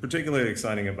was particularly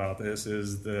exciting about this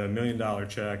is the $1 million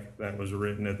check that was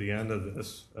written at the end of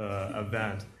this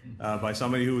event by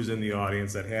somebody who was in the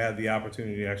audience that had the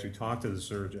opportunity to actually talk to the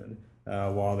surgeon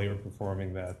while they were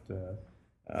performing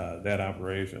that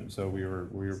operation. So we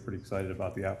were pretty excited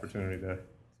about the opportunity to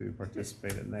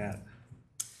participate in that.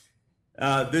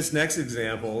 This next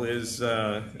example is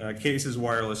CASE's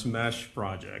wireless mesh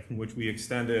project, in which we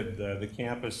extended the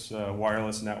campus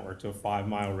wireless network to a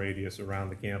 5-mile radius around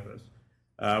the campus.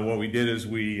 What we did is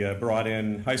we brought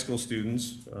in high school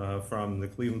students from the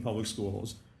Cleveland Public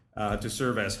Schools to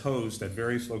serve as hosts at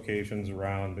various locations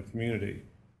around the community.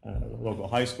 Local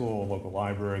high school, local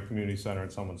library, community center,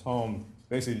 and someone's home,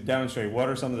 basically to demonstrate what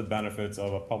are some of the benefits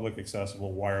of a public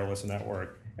accessible wireless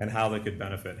network and how they could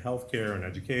benefit healthcare and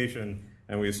education.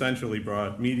 And we essentially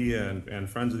brought media and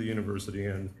friends of the university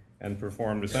in and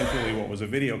performed essentially what was a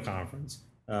video conference,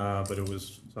 but it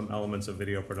was some elements of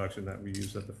video production that we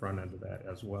used at the front end of that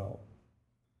as well.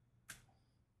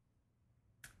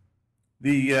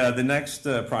 The next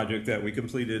project that we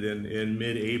completed in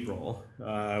mid-April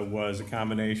was a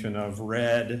combination of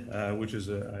RED, which is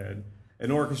an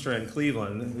orchestra in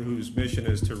Cleveland whose mission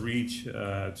is to reach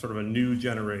sort of a new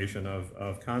generation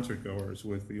of concert goers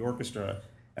with the orchestra.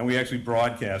 And we actually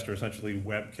broadcast, or essentially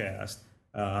webcast,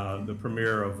 the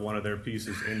premiere of one of their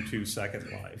pieces into Second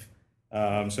Life.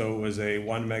 So it was a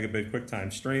 1 megabit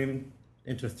QuickTime stream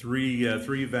into three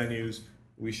venues.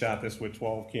 We shot this with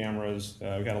 12 cameras.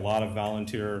 We got a lot of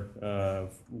volunteer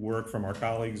work from our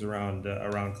colleagues around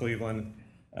Cleveland.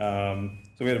 So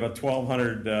we had about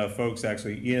 1,200 folks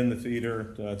actually in the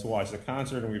theater to watch the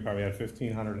concert, and we probably had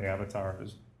 1,500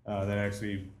 avatars that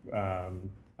actually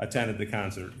attended the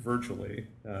concert virtually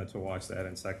to watch that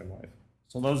in Second Life.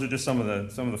 So those are just some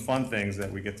of the fun things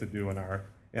that we get to do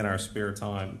in our spare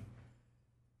time.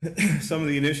 Some of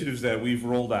the initiatives that we've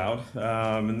rolled out,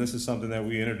 and this is something that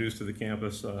we introduced to the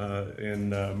campus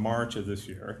in March of this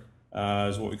year,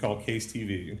 is what we call Case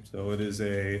TV. So it is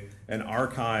an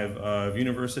archive of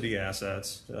university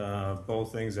assets,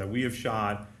 both things that we have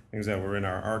shot, things that were in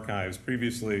our archives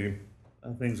previously,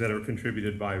 things that are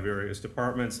contributed by various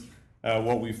departments.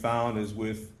 What we found is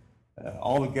with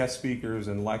all the guest speakers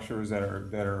and lectures that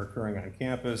are occurring on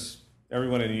campus,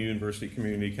 everyone in the university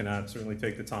community cannot certainly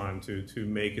take the time to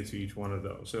make it to each one of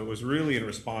those. So it was really in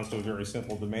response to a very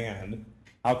simple demand.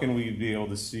 How can we be able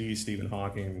to see Stephen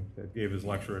Hawking that gave his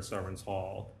lecture at Severance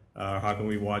Hall? How can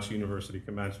we watch university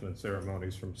commencement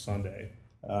ceremonies from Sunday?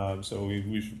 So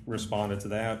we responded to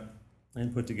that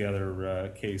and put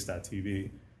together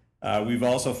case.tv. We've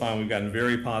also found we've gotten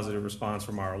very positive response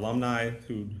from our alumni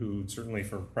who certainly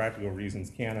for practical reasons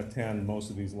can't attend most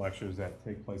of these lectures that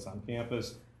take place on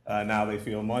campus. Now they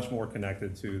feel much more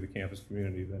connected to the campus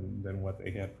community than what they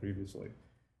had previously.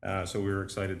 So we were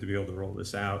excited to be able to roll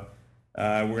this out.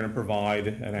 We're going to provide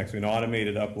an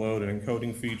automated upload and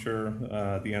encoding feature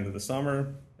at the end of the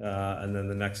summer. And then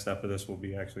the next step of this will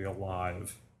be actually a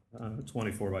live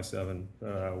 24/7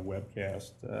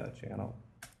 webcast channel.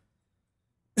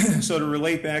 So to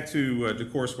relate back to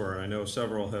courseware, I know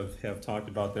several have talked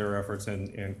about their efforts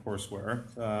in courseware,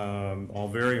 all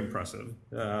very impressive.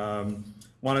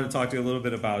 Wanted to talk to you a little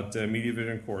bit about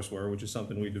MediaVision courseware, which is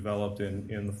something we developed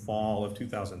in the fall of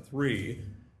 2003.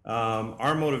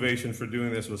 Our motivation for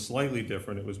doing this was slightly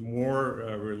different. It was more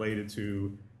related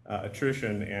to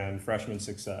attrition and freshman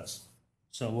success.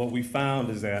 So what we found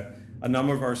is that a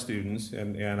number of our students,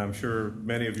 and I'm sure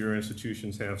many of your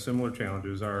institutions have similar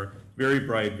challenges, are very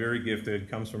bright, very gifted,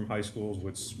 comes from high schools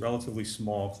with relatively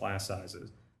small class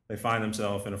sizes. They find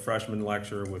themselves in a freshman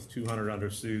lecture with 200 other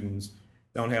students,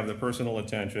 don't have the personal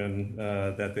attention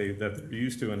that they're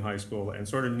used to in high school, and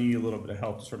sort of need a little bit of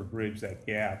help to sort of bridge that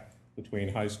gap between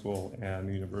high school and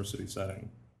the university setting.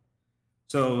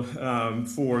 So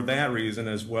for that reason,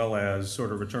 as well as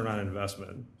sort of return on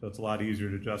investment, so it's a lot easier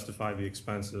to justify the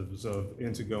expenses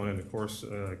into going into course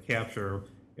capture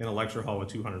in a lecture hall with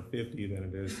 250 than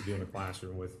it is to do in a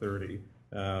classroom with 30.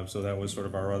 So that was sort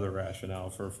of our other rationale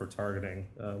for targeting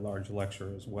a large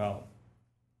lecture as well.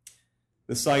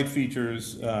 The site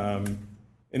features an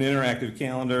interactive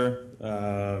calendar,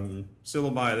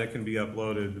 syllabi that can be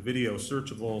uploaded, video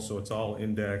searchable, so it's all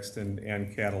indexed and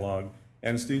cataloged.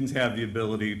 And students have the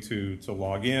ability to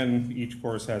log in. Each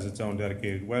course has its own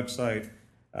dedicated website.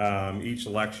 Each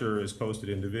lecture is posted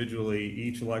individually.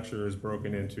 Each lecture is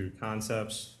broken into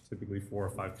concepts, typically 4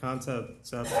 or 5 concepts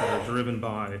that are driven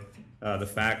by the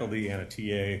faculty and a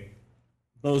TA.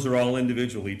 Those are all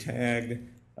individually tagged,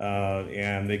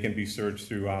 and they can be searched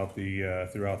throughout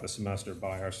the semester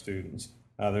by our students.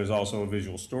 There's also a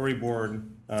visual storyboard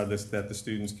that the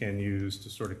students can use to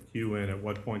sort of cue in at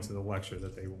what points in the lecture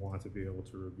that they want to be able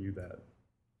to review that.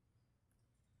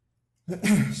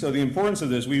 So the importance of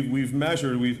this, we've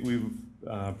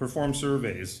performed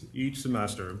surveys each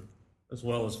semester, as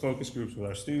well as focus groups with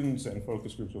our students and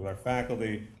focus groups with our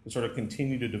faculty to sort of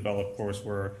continue to develop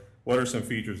courseware. What are some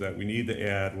features that we need to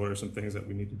add? What are some things that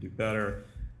we need to do better?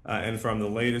 And from the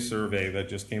latest survey that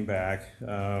just came back,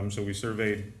 so we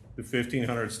surveyed the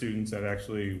 1,500 students that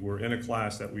actually were in a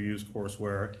class that we used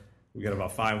courseware. We got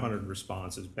about 500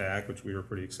 responses back, which we were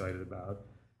pretty excited about.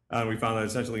 We found that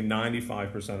essentially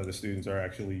 95% of the students are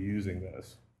actually using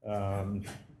this.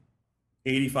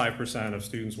 85% of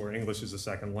students where English is a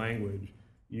second language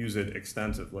use it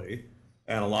extensively.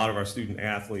 And a lot of our student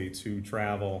athletes who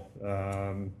travel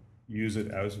use it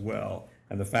as well.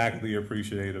 And the faculty are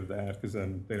appreciative of that because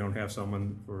then they don't have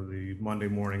someone for the Monday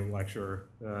morning lecture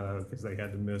because they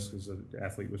had to miss because the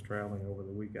athlete was traveling over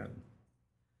the weekend.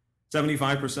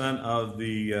 75% of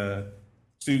the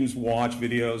students watch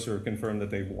videos or confirm that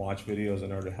they've watched videos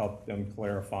in order to help them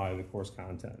clarify the course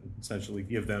content, essentially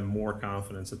give them more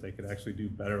confidence that they could actually do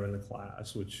better in the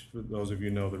class, which for those of you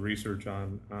know the research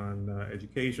on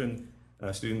education,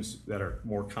 students that are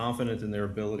more confident in their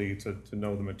ability to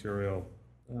know the material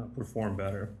perform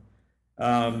better.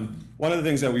 One of the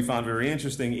things that we found very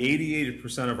interesting,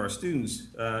 88% of our students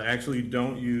actually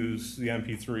don't use the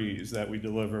MP3s that we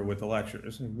deliver with the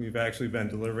lectures. And we've actually been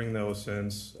delivering those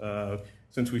since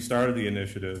we started the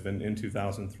initiative in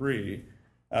 2003.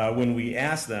 When we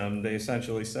asked them, they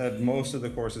essentially said most of the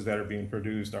courses that are being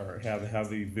produced have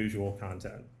heavy visual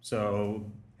content.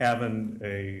 So having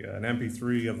an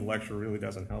MP3 of the lecture really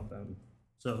doesn't help them.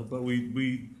 So, but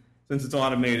since it's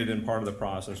automated and part of the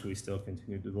process, we still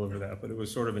continue to deliver that. But it was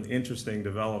sort of an interesting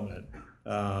development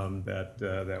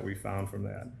that we found from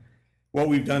that. What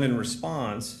we've done in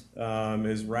response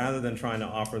is rather than trying to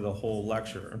offer the whole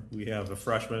lecture, we have a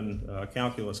freshman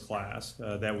calculus class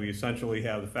that we essentially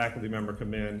have the faculty member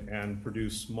come in and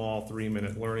produce small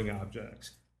 3-minute learning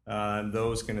objects. And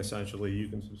those can essentially, you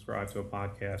can subscribe to a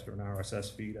podcast or an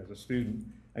RSS feed as a student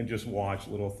and just watch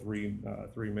little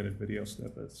 3-minute video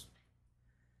snippets.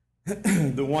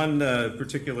 The one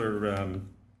particular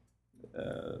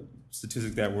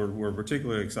statistic that we're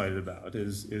particularly excited about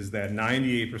is that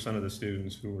 98% of the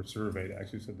students who were surveyed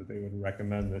actually said that they would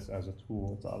recommend this as a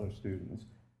tool to other students.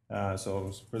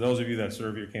 So for those of you that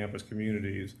serve your campus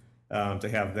communities, to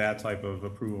have that type of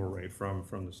approval rate from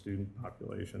the student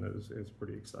population is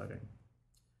pretty exciting.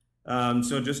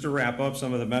 So just to wrap up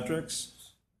some of the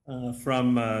metrics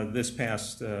from this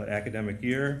past academic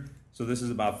year. So this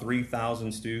is about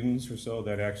 3,000 students or so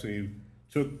that actually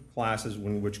took classes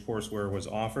in which courseware was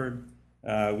offered.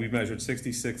 We've measured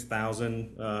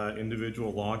 66,000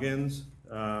 individual logins,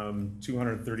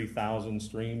 230,000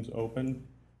 streams opened,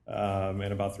 and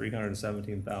about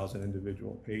 317,000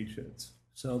 individual page hits.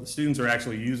 So the students are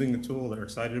actually using the tool, they're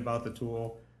excited about the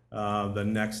tool. The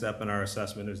next step in our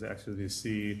assessment is actually to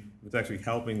see if it's actually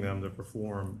helping them to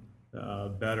perform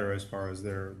better as far as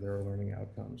their learning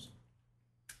outcomes.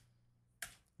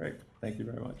 Great, thank you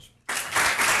very much.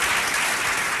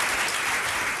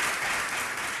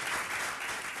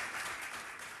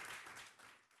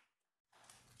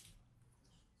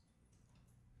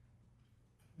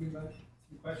 Anybody?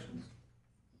 Some questions?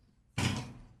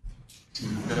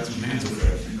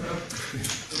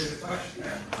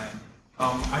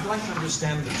 I'd like to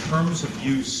understand the terms of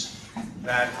use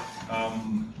that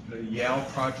the Yale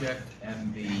project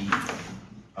and the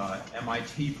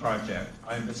MIT project,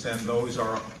 I understand those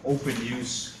are open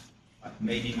use,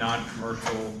 maybe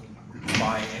non-commercial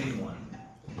by anyone.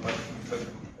 But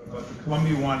the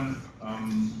Columbia one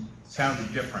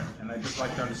sounded different, and I'd just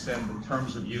like to understand the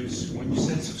terms of use. When you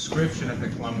said subscription at the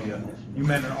Columbia, you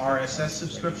meant an RSS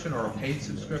subscription or a paid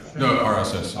subscription? No,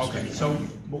 RSS subscription. Okay, so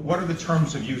what are the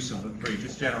terms of use of the three,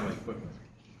 just generally, quickly?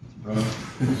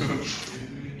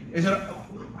 Is it,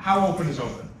 how open is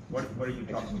open? What are you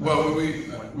talking about? Well,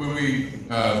 when we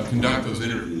conduct those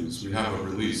interviews, we have a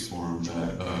release form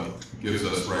that gives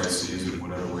us rights to use it in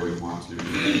whatever way we want to.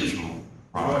 Additional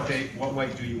products. What way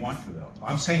do you want to, though?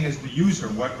 I'm saying as the user,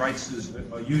 what rights does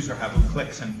a user have who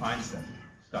clicks and finds them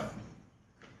stuff?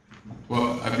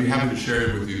 Well, I'd be happy to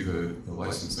share with you the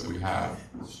license that we have.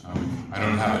 I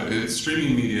don't have it. It's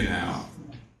streaming media now,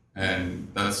 and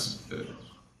that's.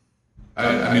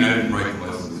 I mean, I didn't write the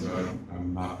license, so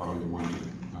I'm not probably the one to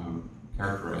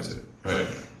characterize it. But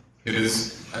it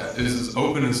is as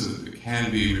open as it can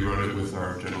be. We wrote it with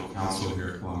our general counsel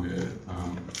here at Columbia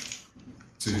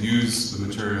to use the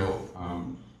material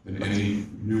in any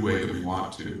new way that we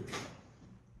want to.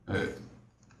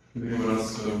 Anyone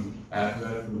else add to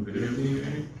that from the video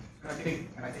team? I think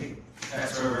that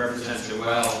sort of represents it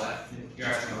well. You're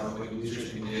asking about what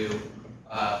users can do.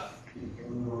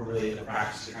 We're really in the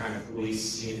practice of trying to police,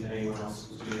 see if anyone else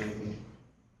is doing anything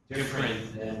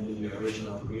different than the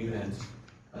original agreement.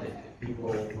 If people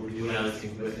were doing other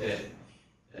things with it,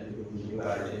 and people knew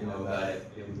about it or didn't know about it,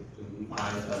 it would be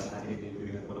fine with us. I think the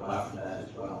agreement would allow for that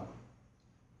as well.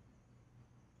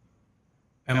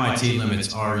 MIT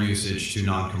limits our usage to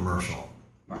non-commercial.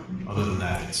 Other than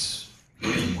that, it's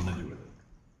what you want to do with it.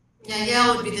 Yeah,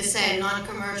 Yale would be the same,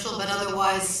 non-commercial, but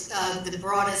otherwise the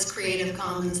broadest Creative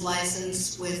Commons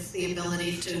license with the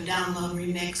ability to download,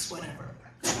 remix, whatever.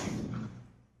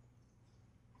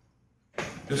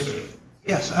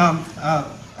 Yes,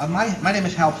 my name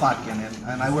is Hal Plotkin,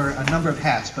 and I wear a number of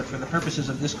hats, but for the purposes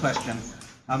of this question,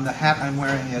 the hat I'm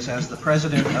wearing is as the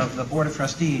president of the Board of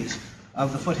Trustees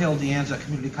of the Foothill De Anza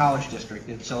Community College District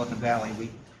in Silicon Valley.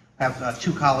 We have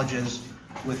 2 colleges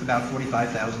with about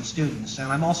 45,000 students,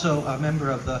 and I'm also a member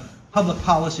of the Public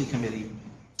Policy Committee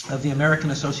of the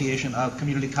American Association of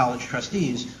Community College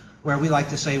Trustees, where we like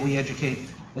to say we educate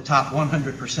the top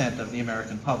 100% of the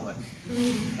American public.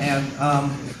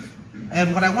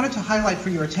 And what I wanted to highlight for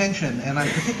your attention, and I'm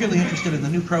particularly interested in the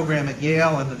new program at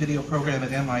Yale and the video program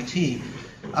at MIT,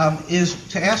 is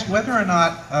to ask whether or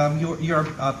not you're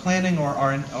planning or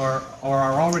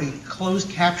are already closed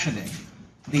captioning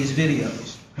these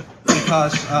videos.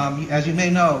 Because, as you may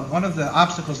know, one of the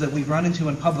obstacles that we've run into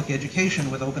in public education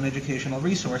with open educational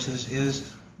resources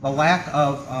is the lack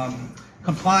of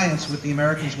compliance with the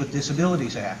Americans with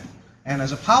Disabilities Act. And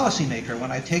as a policymaker,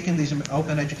 when I've taken these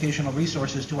open educational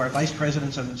resources to our vice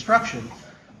presidents of instruction,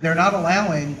 they're not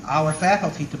allowing our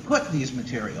faculty to put these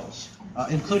materials,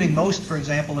 including most, for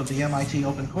example, of the MIT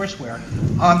open courseware,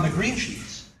 on the green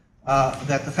sheets.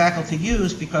 that the faculty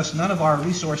use because none of our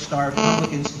resource-starved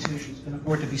public institutions can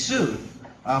afford to be sued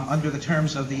under the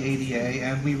terms of the ADA,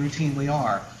 and we routinely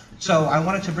are. So I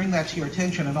wanted to bring that to your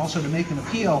attention and also to make an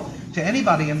appeal to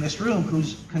anybody in this room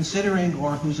who's considering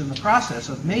or who's in the process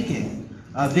of making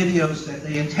videos that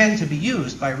they intend to be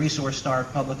used by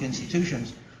resource-starved public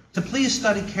institutions to please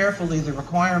study carefully the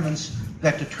requirements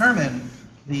that determine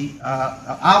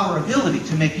our ability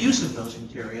to make use of those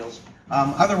materials.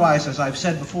 Otherwise, as I've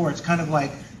said before, it's kind of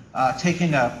like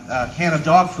taking a can of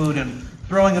dog food and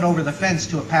throwing it over the fence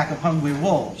to a pack of hungry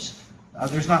wolves.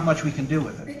 There's not much we can do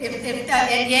with it.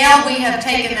 At Yale, we have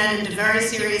taken that into very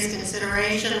serious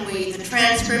consideration. The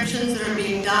transcriptions that are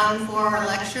being done for our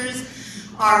lectures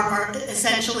are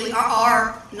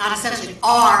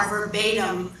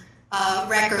verbatim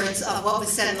records of what was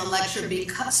said in the lecture,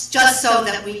 because just so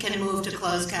that we can move to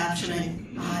closed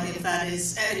captioning, if that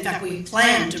is, in fact, we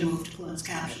plan to move to closed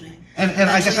captioning. And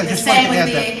I guess I just wanted to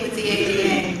add with the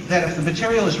ADA. that if the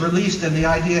material is released and the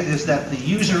idea is that the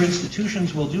user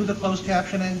institutions will do the closed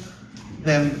captioning,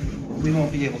 then we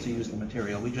won't be able to use the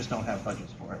material. We just don't have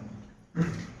budgets for it.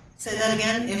 Say that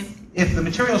again? If the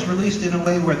material is released in a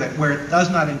way where it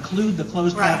does not include the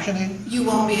closed captioning, you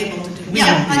won't be able to do it. We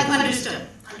won't be able to.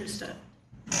 Understood.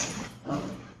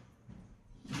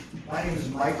 My name is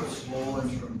Michael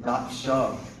Smolens from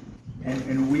 .sub,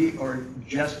 and we are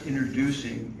just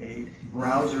introducing a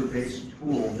browser-based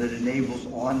tool that enables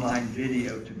online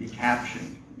video to be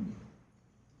captioned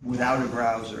without a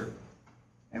browser.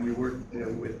 And we work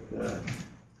we're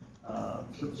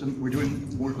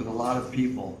doing work with a lot of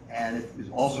people, and it is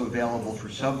also available for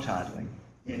subtitling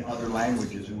in other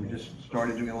languages. And we just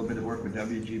started doing a little bit of work with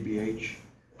WGBH,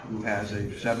 who has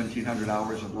 1,700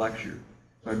 hours of lecture.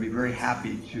 So I'd be very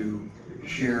happy to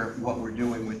share what we're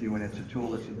doing with you, and it's a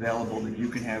tool that's available that you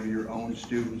can have your own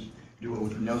students do it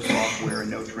with no software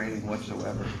and no training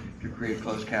whatsoever to create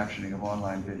closed captioning of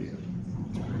online videos.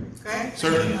 Great.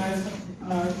 Sir?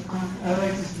 I'd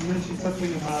like to mention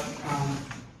something about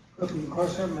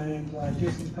OpenCourseWare. My name is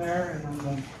Jason Clare, and I'm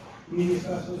the media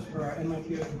specialist for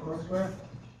MIT OpenCourseWare.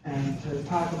 And to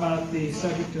talk about the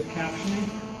subject of captioning,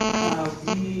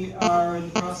 we are in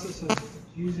the process of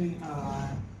using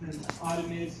an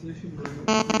automated solution.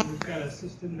 We've got a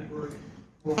system that we're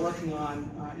working on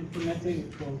implementing,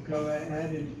 which will go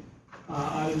ahead and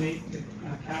automate the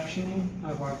captioning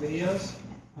of our videos,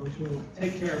 which will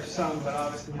take care of some, but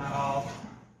obviously not all.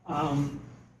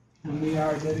 And we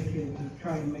are dedicated to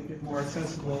trying to make it more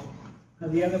accessible.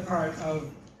 The other part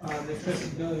of the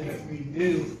accessibility that we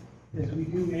do is we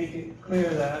do make it clear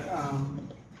that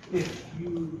if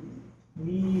you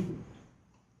need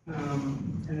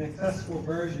an accessible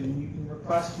version, you can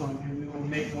request one and we will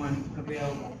make one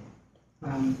available.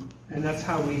 And that's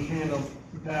how we handle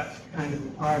that kind of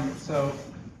requirement. So,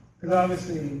 because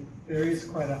obviously there is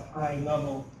quite a high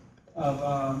level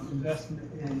of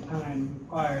investment and time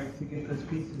required to get those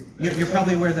pieces. you're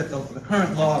probably aware that the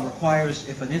current law requires,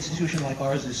 if an institution like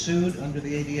ours is sued under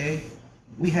the ADA,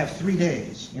 we have 3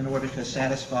 days in order to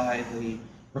satisfy the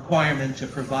requirement to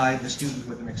provide the student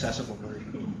with an accessible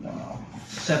version.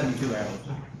 72 hours.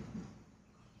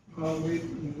 Well, we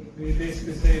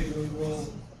basically say we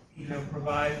will,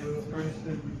 provide, we will furnish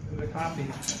them with a copy,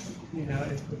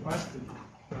 if requested.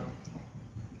 So.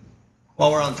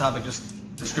 While we're on the topic, just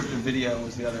descriptive video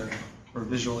is the other for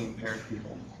visually impaired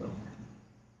people. So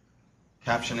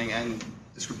captioning and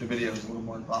descriptive video is a little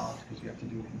more involved because you have to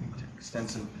do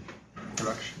extensive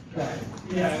production. Right.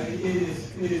 Yeah,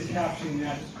 it is captioning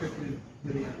that descriptive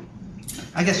video.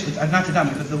 I guess, not to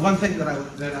dump it, but the one thing that I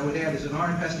would add is in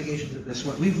our investigations of this,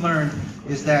 what we've learned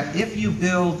is that if you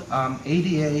build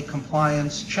ADA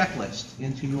compliance checklist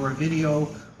into your video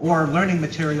or learning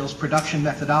materials production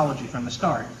methodology from the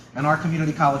start, and our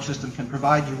community college system can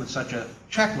provide you with such a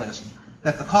checklist,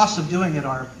 that the costs of doing it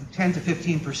are 10 to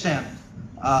 15%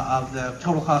 of the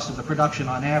total cost of the production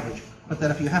on average, but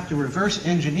that if you have to reverse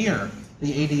engineer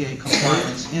the ADA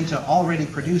compliance into already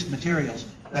produced materials,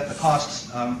 that the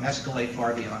costs escalate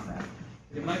far beyond that.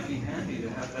 It might be handy to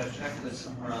have that checklist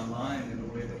somewhere online in a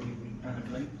way that we can kind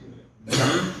of link to it.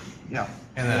 Yeah.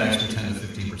 And that extra 10 to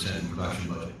 15% production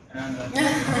budget. And that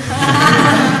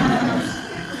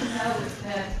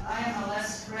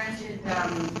IMLS granted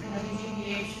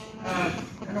WGBH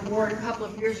an award a couple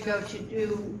of years ago to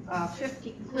do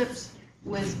 50 clips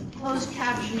with closed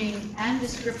captioning and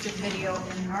descriptive video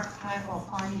in an archival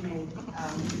on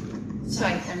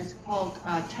site, and it's called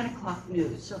 10 O'Clock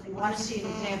News. So if you want to see an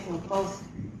example of both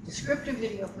descriptive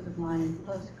video for the blind and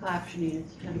closed captioning,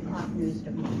 it's 10 O'Clock News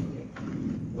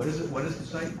WGBH. What is it? What is the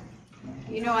site?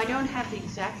 I don't have the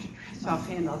exact address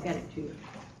offhand. I'll get it to you.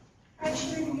 I'm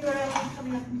sure the URL is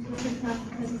coming up in the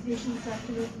presentations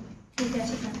after the get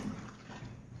to them.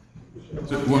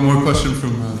 So one more question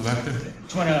from the back there.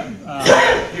 Just want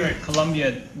to, here at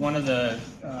Columbia, one of the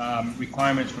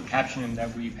requirements for captioning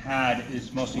that we've had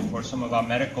is mostly for some of our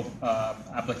medical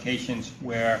applications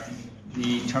where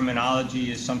the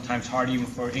terminology is sometimes hard even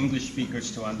for English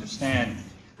speakers to understand.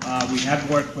 We have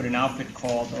worked with an outfit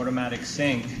called Automatic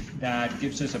Sync that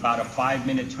gives us about a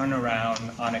 5-minute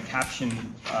turnaround on a caption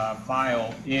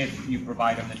file if you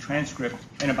provide them the transcript,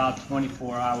 and about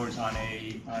 24 hours on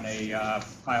a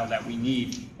file that we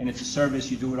need. And it's a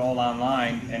service, you do it all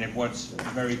online, and it works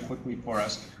very quickly for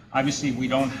us. Obviously, we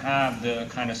don't have the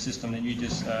kind of system that you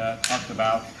just talked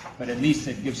about, but at least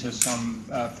it gives us some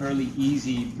fairly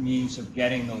easy means of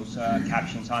getting those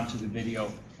captions onto the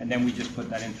video. And then we just put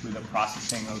that in through the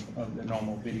processing of the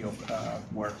normal video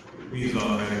work. We use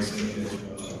Automatic Sync as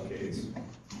well.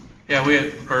 Yeah, we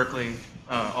at Berkeley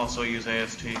also use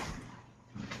AST.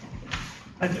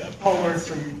 Paul Lawrence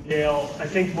from Yale. I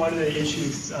think one of the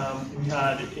issues we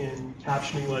had in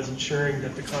captioning was ensuring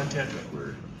that the content that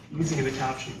we're using in the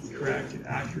caption is correct and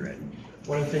accurate.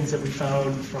 One of the things that we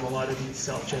found from a lot of these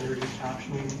self-generated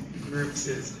captioning groups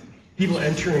is people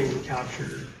entering the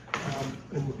capture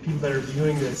and the people that are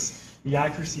viewing this, the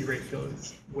accuracy rate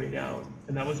goes way down.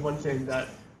 And that was one thing that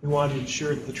we wanted to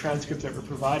ensure that the transcripts that we're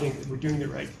providing, that we're doing the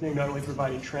right thing, not only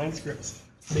providing transcripts,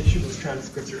 make sure those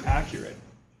transcripts are accurate.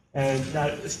 And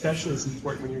that especially is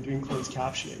important when you're doing closed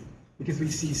captioning, because we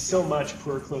see so much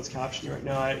poor closed captioning right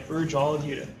now. I urge all of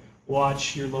you to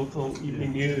watch your local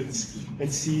evening news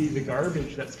and see the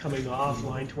garbage that's coming off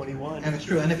line 21. And it's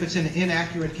true. And if it's an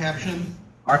inaccurate caption,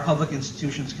 our public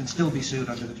institutions can still be sued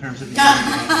under the terms of the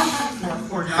NDA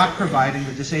for not providing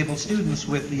the disabled students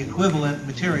with the equivalent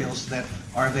materials that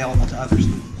are available to other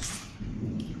students.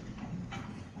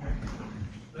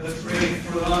 Let's break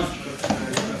for lunch.